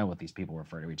diary? I don't know what these people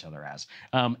refer to each other as.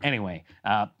 Anyway,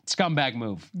 scumbag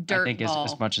move. I think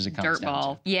as much as it comes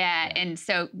down to. Yeah, and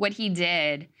so what he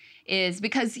did is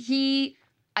because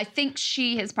I think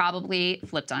she has probably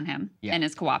flipped on him and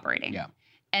is cooperating. Yeah.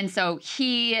 And so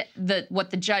what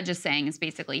the judge is saying is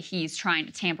basically he's trying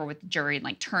to tamper with the jury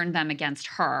and turn them against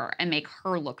her and make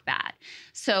her look bad.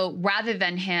 So rather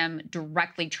than him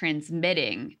directly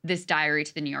transmitting this diary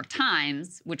to the New York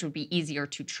Times, which would be easier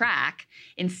to track,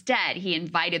 instead he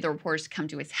invited the reporters to come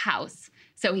to his house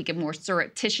so he could more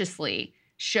surreptitiously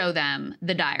show them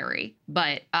the diary,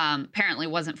 but apparently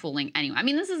wasn't fooling anyone. I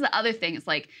mean, this is the other thing. It's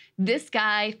like, this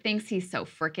guy thinks he's so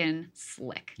freaking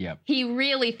slick. Yep. He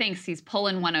really thinks he's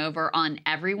pulling one over on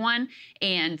everyone,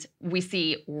 and we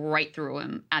see right through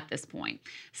him at this point.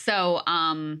 So,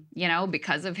 you know,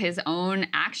 because of his own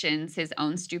actions, his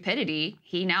own stupidity,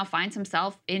 he now finds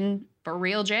himself in for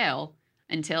real jail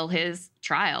until his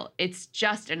trial. It's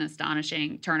just an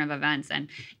astonishing turn of events. And,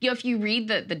 you know, if you read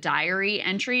the diary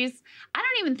entries, I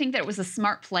don't even think that it was a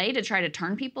smart play to try to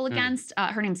turn people against,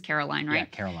 her name's Caroline, right? Yeah,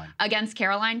 Caroline. Against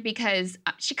Caroline, because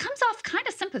she comes off kind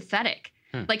of sympathetic.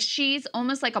 Like, she's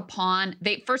almost like a pawn.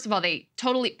 First of all, they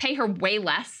totally pay her way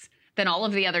less than all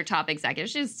of the other top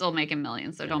executives. She's still making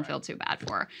millions, so don't feel too bad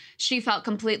for her. She felt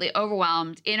completely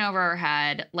overwhelmed, in over her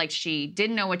head, like she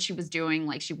didn't know what she was doing,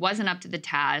 like she wasn't up to the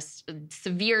task,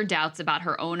 severe doubts about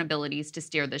her own abilities to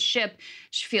steer the ship.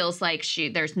 She feels like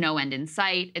there's no end in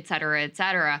sight, et cetera, et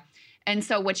cetera. And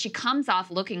so what she comes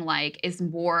off looking like is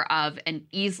more of an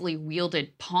easily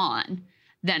wielded pawn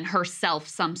than herself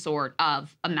some sort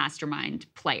of a mastermind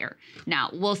player.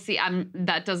 Now, we'll see.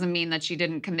 That doesn't mean that she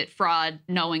didn't commit fraud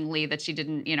knowingly, that she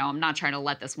didn't, you know, I'm not trying to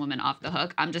let this woman off the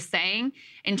hook. I'm just saying,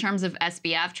 in terms of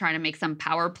SBF trying to make some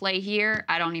power play here,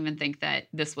 I don't even think that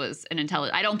this was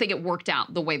I don't think it worked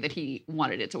out the way that he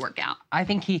wanted it to work out. I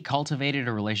think he cultivated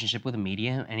a relationship with the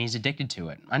media, and he's addicted to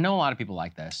it. I know a lot of people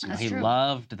like this. That's he true.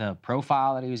 loved the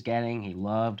profile that he was getting. He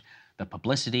loved the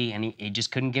publicity, and he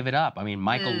just couldn't give it up. I mean,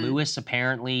 Michael Lewis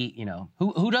apparently, you know,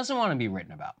 who doesn't want to be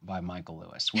written about by Michael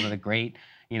Lewis? One of the great,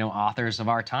 you know, authors of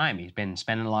our time. He's been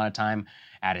spending a lot of time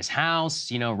at his house,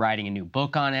 you know, writing a new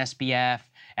book on SBF.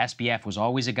 SBF was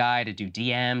always a guy to do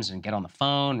DMs and get on the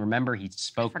phone. Remember, he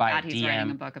spoke by a DM. He's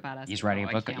writing a book about SBF. He's writing a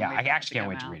book. Yeah, I actually can't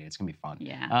wait to read it. It's going to be fun.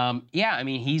 Yeah. Yeah, I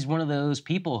mean, he's one of those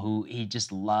people who he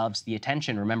just loves the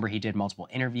attention. Remember, he did multiple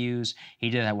interviews. He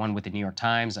did that one with the New York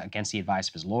Times against the advice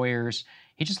of his lawyers.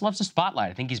 He just loves the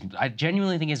spotlight. I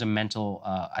genuinely think he's a mental,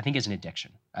 I think it's an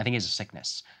addiction. I think it's a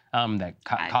sickness that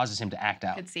causes him to act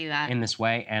out in this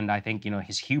way. And I think, you know,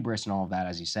 his hubris and all of that,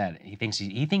 as you said, he thinks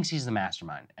he's the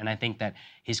mastermind. And I think that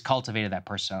he's cultivated that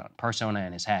persona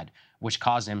in his head, which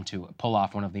caused him to pull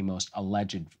off one of the most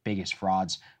alleged biggest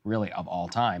frauds really of all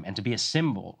time, and to be a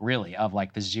symbol really of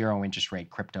like the zero interest rate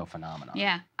crypto phenomenon.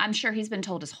 Yeah, I'm sure he's been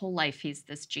told his whole life he's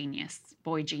this genius,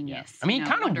 boy genius. Yeah. I mean, he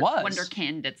kind of was.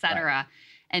 Wonderkind, et cetera. Right.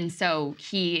 And so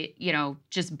he, you know,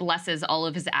 just blesses all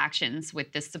of his actions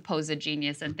with this supposed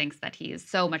genius and thinks that he is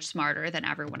so much smarter than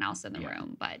everyone else in the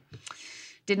room, but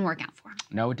didn't work out for him.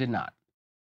 No, it did not.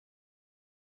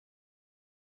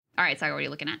 All right, Sagar, what are you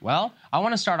looking at? Well, I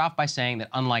want to start off by saying that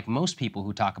unlike most people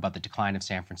who talk about the decline of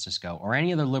San Francisco, or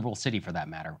any other liberal city for that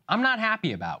matter, I'm not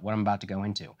happy about what I'm about to go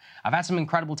into. I've had some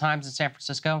incredible times in San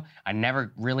Francisco. I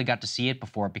never really got to see it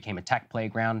before it became a tech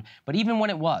playground, but even when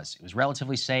it was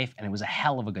relatively safe, and it was a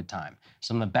hell of a good time.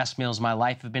 Some of the best meals of my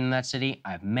life have been in that city.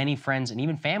 I have many friends and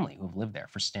even family who have lived there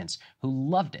for stints who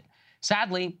loved it.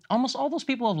 Sadly, almost all those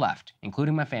people have left,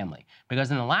 including my family, because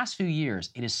in the last few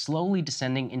years, it is slowly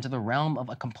descending into the realm of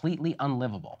a completely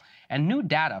unlivable. And new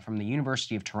data from the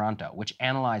University of Toronto, which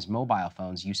analyzed mobile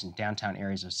phones used in downtown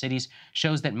areas of cities,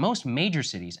 shows that most major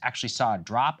cities actually saw a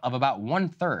drop of about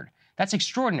 1/3. That's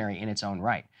extraordinary in its own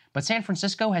right. But San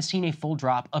Francisco has seen a full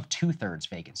drop of 2/3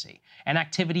 vacancy and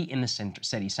activity in the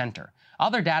city center.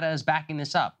 Other data is backing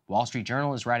this up. Wall Street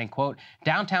Journal is writing, quote,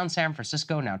 downtown San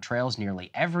Francisco now trails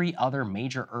nearly every other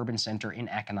major urban center in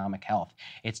economic health.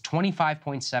 Its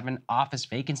 25.7 office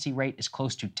vacancy rate is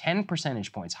close to 10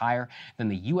 percentage points higher than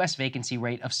the U.S. vacancy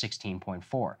rate of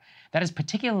 16.4. That is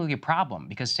particularly a problem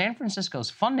because San Francisco's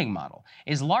funding model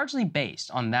is largely based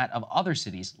on that of other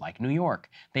cities like New York.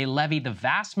 They levy the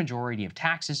vast majority of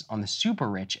taxes on the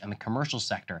super rich and the commercial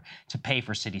sector to pay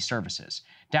for city services.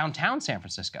 Downtown San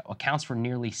Francisco accounts for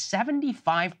nearly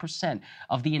 75%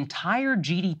 of the entire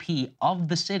GDP of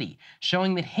the city,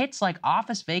 showing that hits like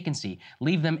office vacancy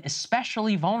leave them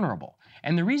especially vulnerable.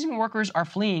 And the reason workers are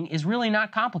fleeing is really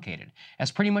not complicated.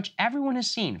 As pretty much everyone has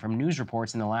seen from news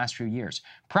reports in the last few years,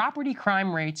 property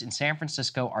crime rates in San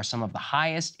Francisco are some of the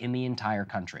highest in the entire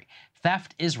country.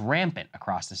 Theft is rampant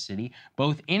across the city,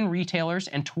 both in retailers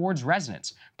and towards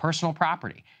residents' personal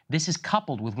property. This is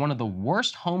coupled with one of the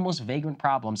worst homeless vagrant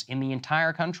problems in the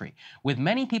entire country, with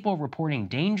many people reporting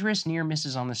dangerous near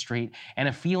misses on the street and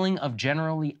a feeling of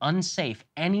generally unsafe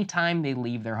anytime they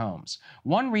leave their homes.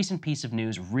 One recent piece of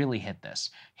news really hit this.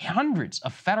 Hundreds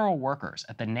of federal workers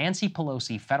at the Nancy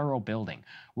Pelosi Federal Building,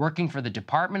 working for the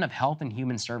Department of Health and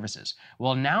Human Services,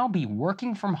 will now be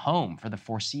working from home for the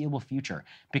foreseeable future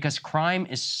because crime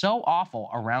is so awful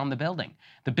around the building.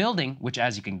 The building, which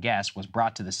as you can guess was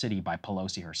brought to the city by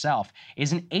Pelosi herself, herself,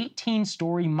 is an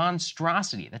 18-story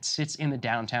monstrosity that sits in the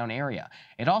downtown area.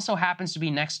 It also happens to be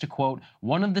next to, quote,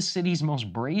 one of the city's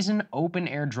most brazen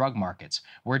open-air drug markets,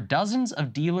 where dozens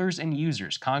of dealers and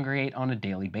users congregate on a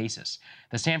daily basis.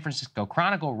 The San Francisco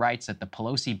Chronicle writes that the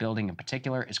Pelosi building in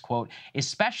particular is, quote,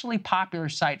 especially popular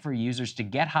site for users to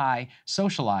get high,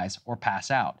 socialize, or pass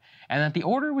out, and that the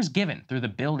order was given through the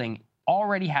building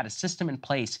already had a system in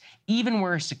place even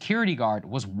where a security guard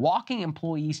was walking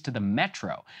employees to the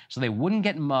metro so they wouldn't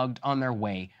get mugged on their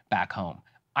way back home.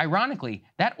 Ironically,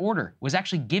 that order was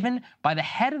actually given by the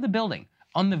head of the building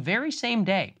on the very same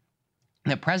day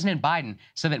that President Biden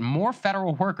said that more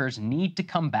federal workers need to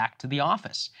come back to the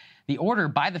office. The order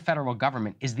by the federal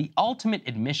government is the ultimate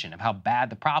admission of how bad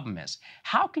the problem is.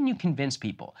 How can you convince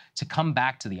people to come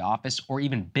back to the office or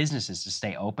even businesses to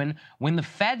stay open when the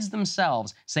feds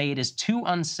themselves say it is too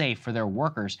unsafe for their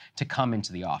workers to come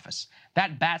into the office?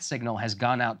 That bat signal has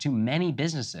gone out to many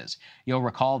businesses. You'll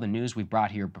recall the news we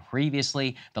brought here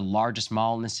previously. The largest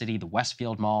mall in the city, the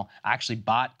Westfield Mall, I actually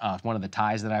bought one of the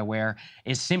ties that I wear,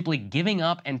 is simply giving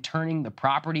up and turning the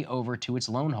property over to its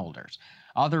loan holders.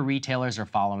 Other retailers are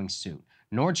following suit.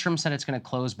 Nordstrom said it's going to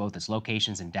close both its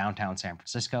locations in downtown San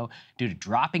Francisco due to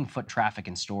dropping foot traffic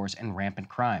in stores and rampant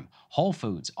crime. Whole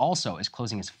Foods also is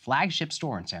closing its flagship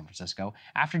store in San Francisco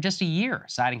after just a year,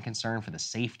 citing concern for the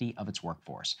safety of its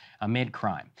workforce amid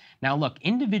crime. Now look,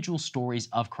 individual stories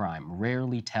of crime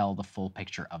rarely tell the full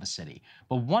picture of a city,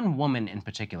 but one woman in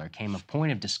particular came a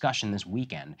point of discussion this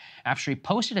weekend after she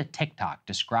posted a TikTok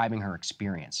describing her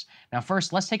experience. Now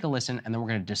first, let's take a listen and then we're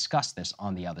going to discuss this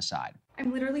on the other side.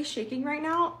 I'm literally shaking right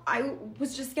now. I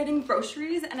was just getting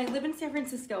groceries and I live in San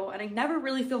Francisco and I never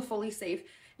really feel fully safe.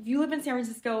 If you live in San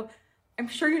Francisco, I'm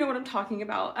sure you know what I'm talking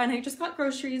about. And I just got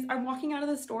groceries. I'm walking out of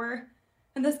the store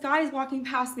and this guy is walking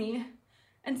past me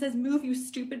and says, "Move, you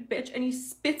stupid bitch." And he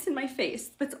spits in my face,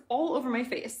 spits all over my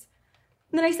face.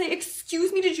 And then I say,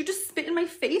 "Excuse me, did you just spit in my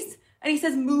face?" And he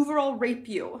says, "Move or I'll rape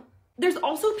you." There's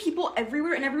also people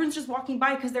everywhere and everyone's just walking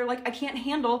by because they're like, I can't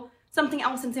handle something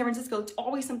else in San Francisco. It's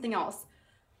always something else.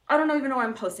 I don't even know why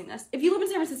I'm posting this. If you live in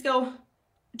San Francisco,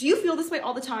 do you feel this way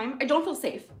all the time? I don't feel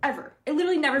safe, ever. I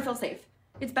literally never feel safe.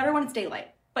 It's better when it's daylight.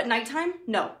 But nighttime,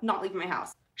 no, not leaving my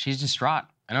house. She's distraught.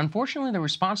 And unfortunately, the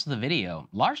response to the video,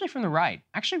 largely from the right,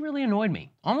 actually really annoyed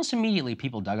me. Almost immediately,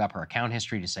 people dug up her account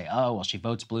history to say, oh, well, she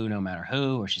votes blue no matter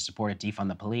who, or she supported defund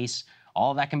the police.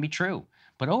 All of that can be true.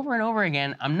 But over and over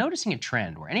again, I'm noticing a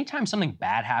trend where anytime something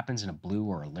bad happens in a blue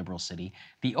or a liberal city,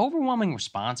 the overwhelming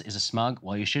response is a smug,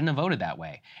 well, you shouldn't have voted that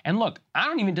way. And look, I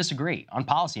don't even disagree on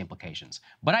policy implications,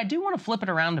 but I do want to flip it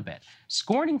around a bit.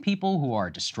 Scorning people who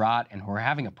are distraught and who are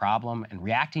having a problem and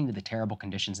reacting to the terrible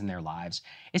conditions in their lives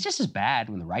is just as bad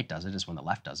when the right does it as when the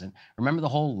left does it. Remember the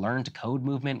whole learn to code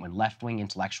movement when left-wing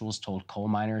intellectuals told coal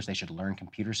miners they should learn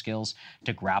computer skills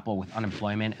to grapple with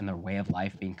unemployment and their way of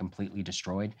life being completely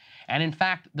destroyed? And in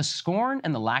fact, the scorn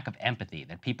and the lack of empathy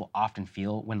that people often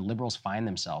feel when liberals find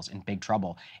themselves in big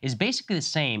trouble is basically the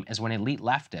same as when elite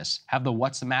leftists have the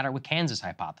what's the matter with Kansas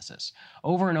hypothesis.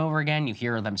 Over and over again, you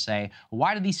hear them say,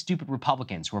 why do these stupid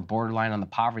Republicans who are borderline on the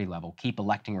poverty level keep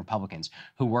electing Republicans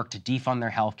who work to defund their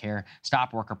health care,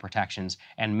 stop worker protections,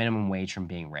 and minimum wage from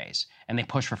being raised? And they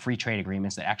push for free trade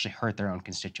agreements that actually hurt their own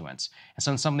constituents. And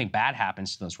so when something bad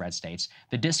happens to those red states,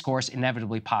 the discourse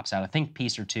inevitably pops out a think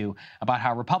piece or two about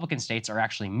how Republican states are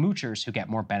actually moochers who get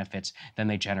more benefits than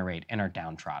they generate and are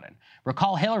downtrodden.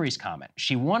 Recall Hillary's comment.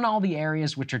 She won all the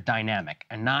areas which are dynamic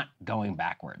and not going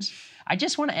backwards. I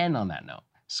just want to end on that note.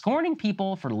 Scorning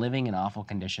people for living in awful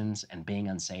conditions and being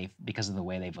unsafe because of the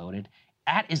way they voted,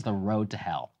 that is the road to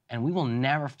hell. And we will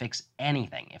never fix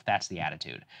anything if that's the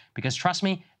attitude. Because trust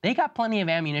me, they got plenty of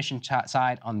ammunition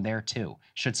side on there too,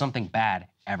 should something bad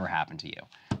ever happen to you.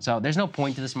 So there's no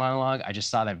point to this monologue. I just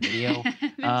saw that video.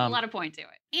 There's a lot of point to it.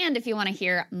 And if you want to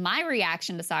hear my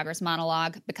reaction to Sagar's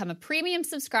monologue, become a premium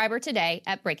subscriber today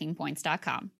at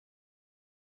breakingpoints.com.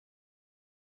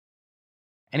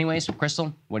 Anyways,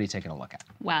 Crystal, what are you taking a look at?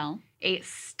 Well, a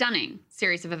stunning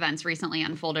series of events recently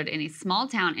unfolded in a small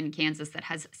town in Kansas that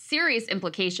has serious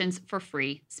implications for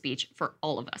free speech for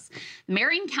all of us.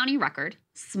 Marion County Record,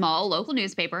 small local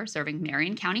newspaper serving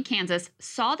Marion County, Kansas,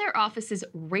 saw their offices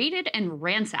raided and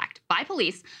ransacked by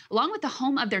police, along with the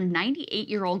home of their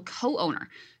 98-year-old co-owner.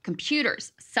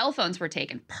 Computers, cell phones were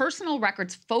taken, personal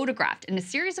records photographed in a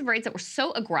series of raids that were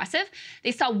so aggressive,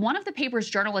 they saw one of the paper's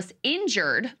journalists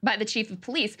injured by the chief of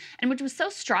police, and which was so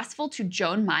stressful to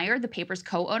Joan Meyer, the paper's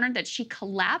co-owner that she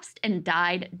collapsed and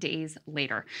died days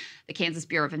later. The Kansas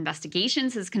Bureau of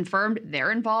Investigations has confirmed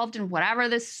they're involved in whatever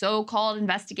this so-called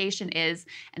investigation is,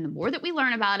 and the more that we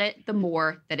learn about it, the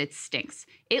more that it stinks.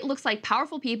 It looks like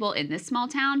powerful people in this small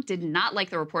town did not like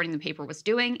the reporting the paper was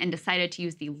doing and decided to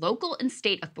use the local and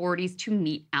state authorities to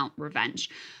mete out revenge.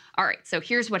 All right, so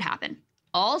here's what happened.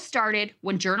 All started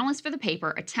when journalists for the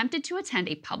paper attempted to attend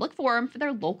a public forum for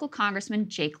their local congressman,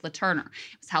 Jake LaTurner.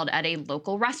 It was held at a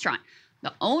local restaurant.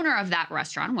 The owner of that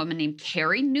restaurant, a woman named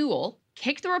Carrie Newell,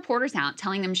 kicked the reporters out,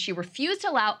 telling them she refused to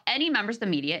allow any members of the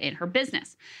media in her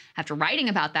business. After writing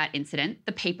about that incident,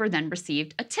 the paper then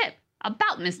received a tip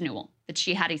about Ms. Newell, that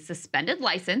she had a suspended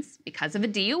license because of a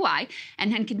DUI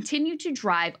and had continued to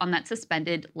drive on that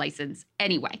suspended license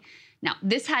anyway. Now,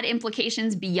 this had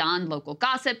implications beyond local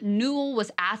gossip. Newell was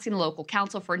asking the local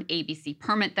council for an ABC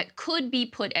permit that could be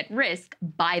put at risk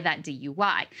by that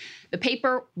DUI. The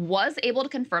paper was able to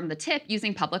confirm the tip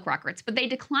using public records, but they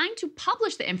declined to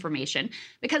publish the information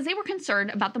because they were concerned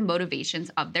about the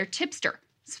motivations of their tipster.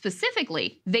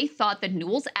 Specifically, they thought that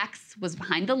Newell's ex was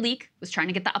behind the leak, was trying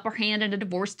to get the upper hand in a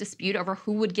divorce dispute over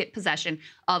who would get possession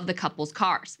of the couple's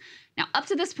cars. Now, up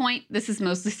to this point, this is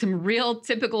mostly some real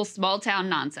typical small town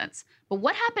nonsense. But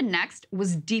what happened next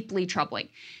was deeply troubling.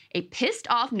 A pissed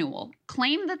off Newell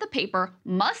claimed that the paper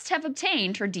must have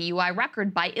obtained her DUI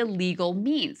record by illegal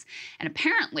means. And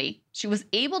apparently, she was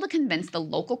able to convince the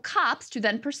local cops to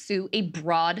then pursue a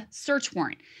broad search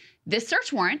warrant. This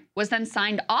search warrant was then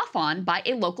signed off on by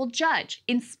a local judge,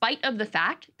 in spite of the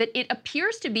fact that it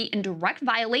appears to be in direct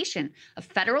violation of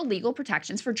federal legal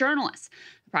protections for journalists.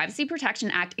 The Privacy Protection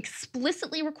Act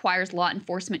explicitly requires law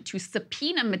enforcement to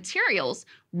subpoena materials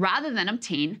rather than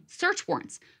obtain search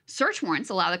warrants. Search warrants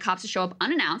allow the cops to show up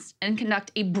unannounced and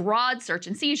conduct a broad search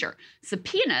and seizure.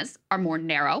 Subpoenas are more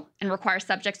narrow and require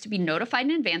subjects to be notified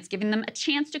in advance, giving them a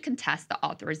chance to contest the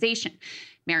authorization.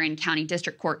 Marion County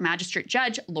District Court Magistrate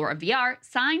Judge Laura Villar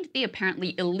signed the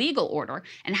apparently illegal order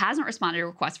and hasn't responded to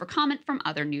requests for comment from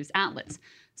other news outlets.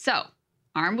 So,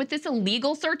 armed with this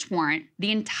illegal search warrant,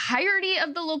 the entirety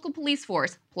of the local police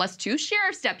force, plus 2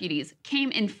 sheriff's deputies,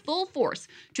 came in full force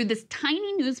to this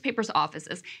tiny newspaper's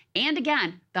offices, and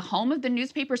again, the home of the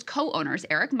newspaper's co-owners,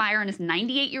 Eric Meyer and his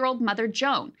 98-year-old mother,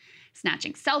 Joan,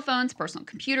 snatching cell phones, personal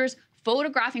computers,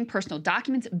 photographing personal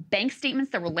documents, bank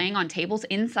statements that were laying on tables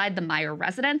inside the Meyer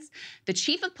residence. The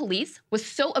chief of police was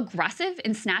so aggressive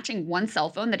in snatching one cell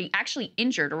phone that he actually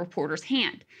injured a reporter's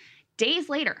hand. Days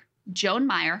later, Joan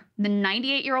Meyer, the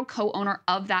 98-year-old co-owner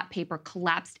of that paper,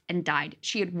 collapsed and died.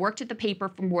 She had worked at the paper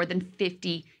for more than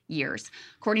 50 years.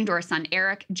 According to her son,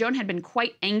 Eric, Joan had been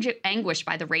quite anguished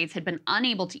by the raids, had been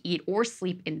unable to eat or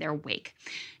sleep in their wake.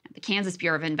 Now, the Kansas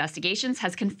Bureau of Investigations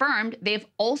has confirmed they have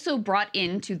also brought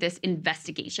into this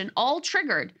investigation, all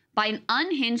triggered by an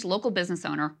unhinged local business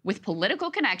owner with political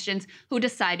connections who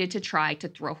decided to try to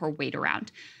throw her weight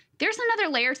around. There's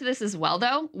another layer to this as well,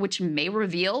 though, which may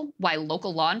reveal why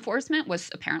local law enforcement was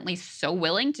apparently so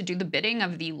willing to do the bidding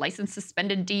of the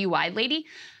license-suspended DUI lady.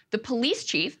 The police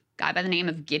chief, a guy by the name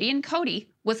of Gideon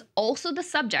Cody, was also the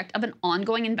subject of an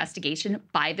ongoing investigation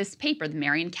by this paper, the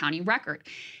Marion County Record.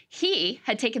 He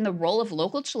had taken the role of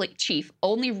local chief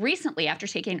only recently after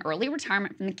taking early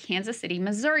retirement from the Kansas City,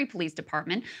 Missouri Police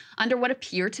Department under what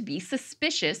appeared to be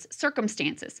suspicious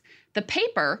circumstances. The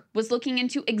paper was looking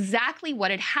into exactly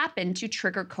what had happened to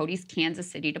trigger Cody's Kansas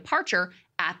City departure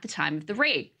at the time of the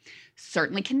raid.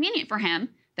 Certainly convenient for him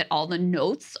that all the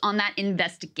notes on that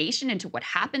investigation into what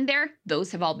happened there,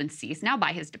 those have all been seized now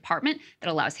by his department. That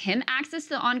allows him access to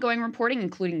the ongoing reporting,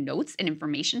 including notes and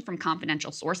information from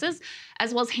confidential sources,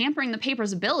 as well as hampering the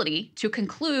paper's ability to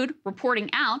conclude reporting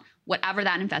out whatever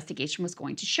that investigation was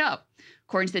going to show.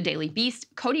 According to the Daily Beast,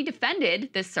 Cody defended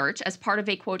this search as part of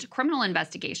a, quote, criminal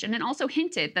investigation, and also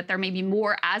hinted that there may be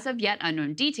more as of yet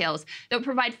unknown details that would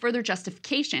provide further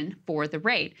justification for the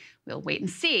raid. We'll wait and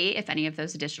see if any of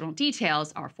those additional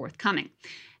details are forthcoming.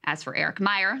 As for Eric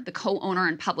Meyer, the co-owner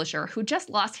and publisher, who just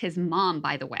lost his mom,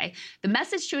 by the way, the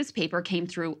message to his paper came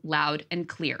through loud and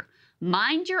clear.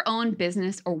 Mind your own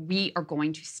business or we are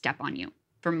going to step on you.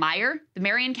 For Meyer, the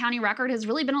Marion County Record has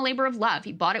really been a labor of love.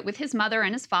 He bought it with his mother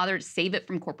and his father to save it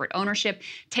from corporate ownership,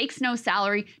 takes no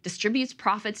salary, distributes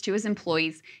profits to his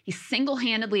employees. He's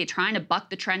single-handedly trying to buck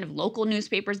the trend of local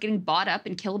newspapers getting bought up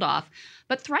and killed off.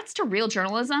 But threats to real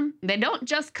journalism, they don't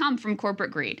just come from corporate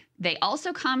greed. They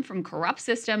also come from corrupt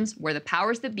systems where the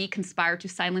powers that be conspire to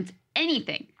silence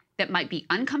anything that might be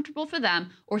uncomfortable for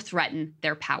them or threaten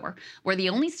their power, where the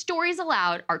only stories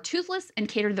allowed are toothless and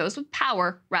cater to those with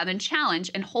power rather than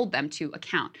challenge and hold them to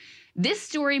account. This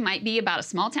story might be about a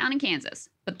small town in Kansas,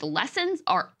 but the lessons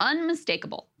are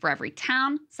unmistakable for every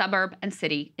town, suburb, and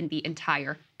city in the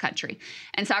entire country.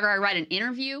 And Sagar, I read an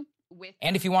interview with...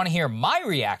 And if you want to hear my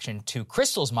reaction to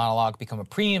Crystal's monologue, become a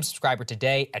premium subscriber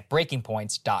today at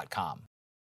breakingpoints.com.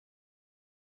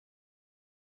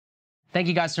 Thank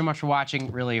you guys so much for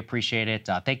watching. Really appreciate it.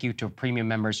 Thank you to premium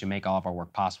members who make all of our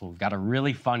work possible. We've got a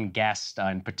really fun guest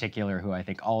in particular who I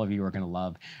think all of you are going to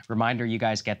love. Reminder, you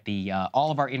guys get the all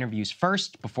of our interviews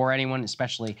first before anyone,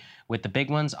 especially with the big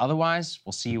ones. Otherwise,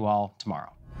 we'll see you all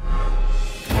tomorrow.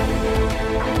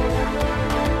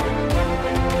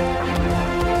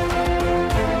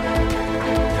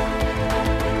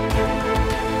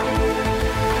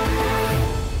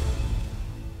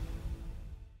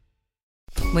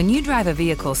 When you drive a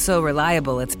vehicle so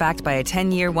reliable it's backed by a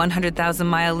 10-year,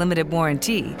 100,000-mile limited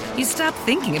warranty, you stop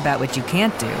thinking about what you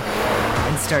can't do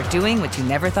and start doing what you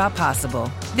never thought possible.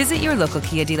 Visit your local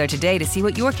Kia dealer today to see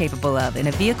what you're capable of in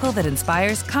a vehicle that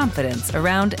inspires confidence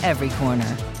around every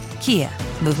corner. Kia,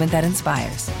 movement that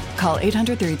inspires. Call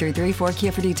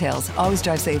 800-333-4KIA for details. Always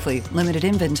drive safely. Limited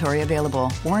inventory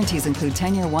available. Warranties include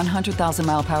 10-year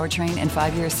 100,000-mile powertrain and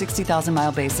 5-year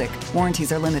 60,000-mile basic.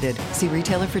 Warranties are limited. See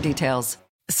retailer for details.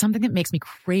 Something that makes me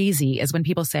crazy is when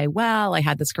people say, well, I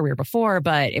had this career before,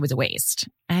 but it was a waste.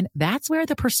 And that's where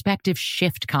the perspective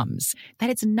shift comes, that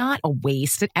it's not a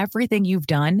waste, that everything you've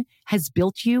done has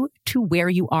built you to where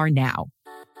you are now.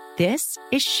 This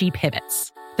is She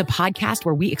Pivots, the podcast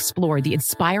where we explore the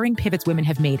inspiring pivots women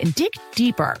have made and dig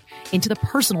deeper into the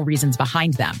personal reasons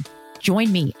behind them. Join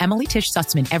me, Emily Tish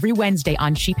Sussman, every Wednesday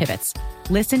on She Pivots.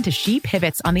 Listen to She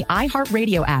Pivots on the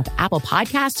iHeartRadio app, Apple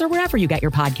Podcasts, or wherever you get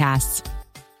your podcasts.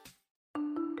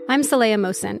 I'm Saleha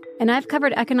Mohsin, and I've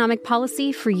covered economic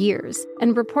policy for years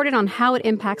and reported on how it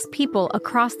impacts people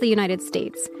across the United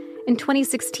States. In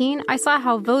 2016, I saw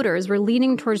how voters were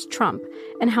leaning towards Trump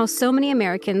and how so many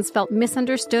Americans felt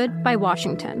misunderstood by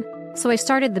Washington. So I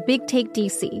started The Big Take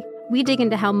DC. We dig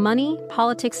into how money,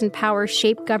 politics, and power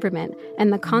shape government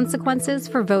and the consequences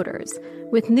for voters.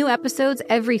 With new episodes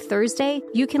every Thursday,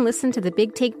 you can listen to The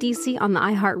Big Take DC on the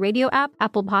iHeartRadio app,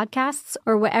 Apple Podcasts,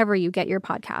 or wherever you get your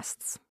podcasts.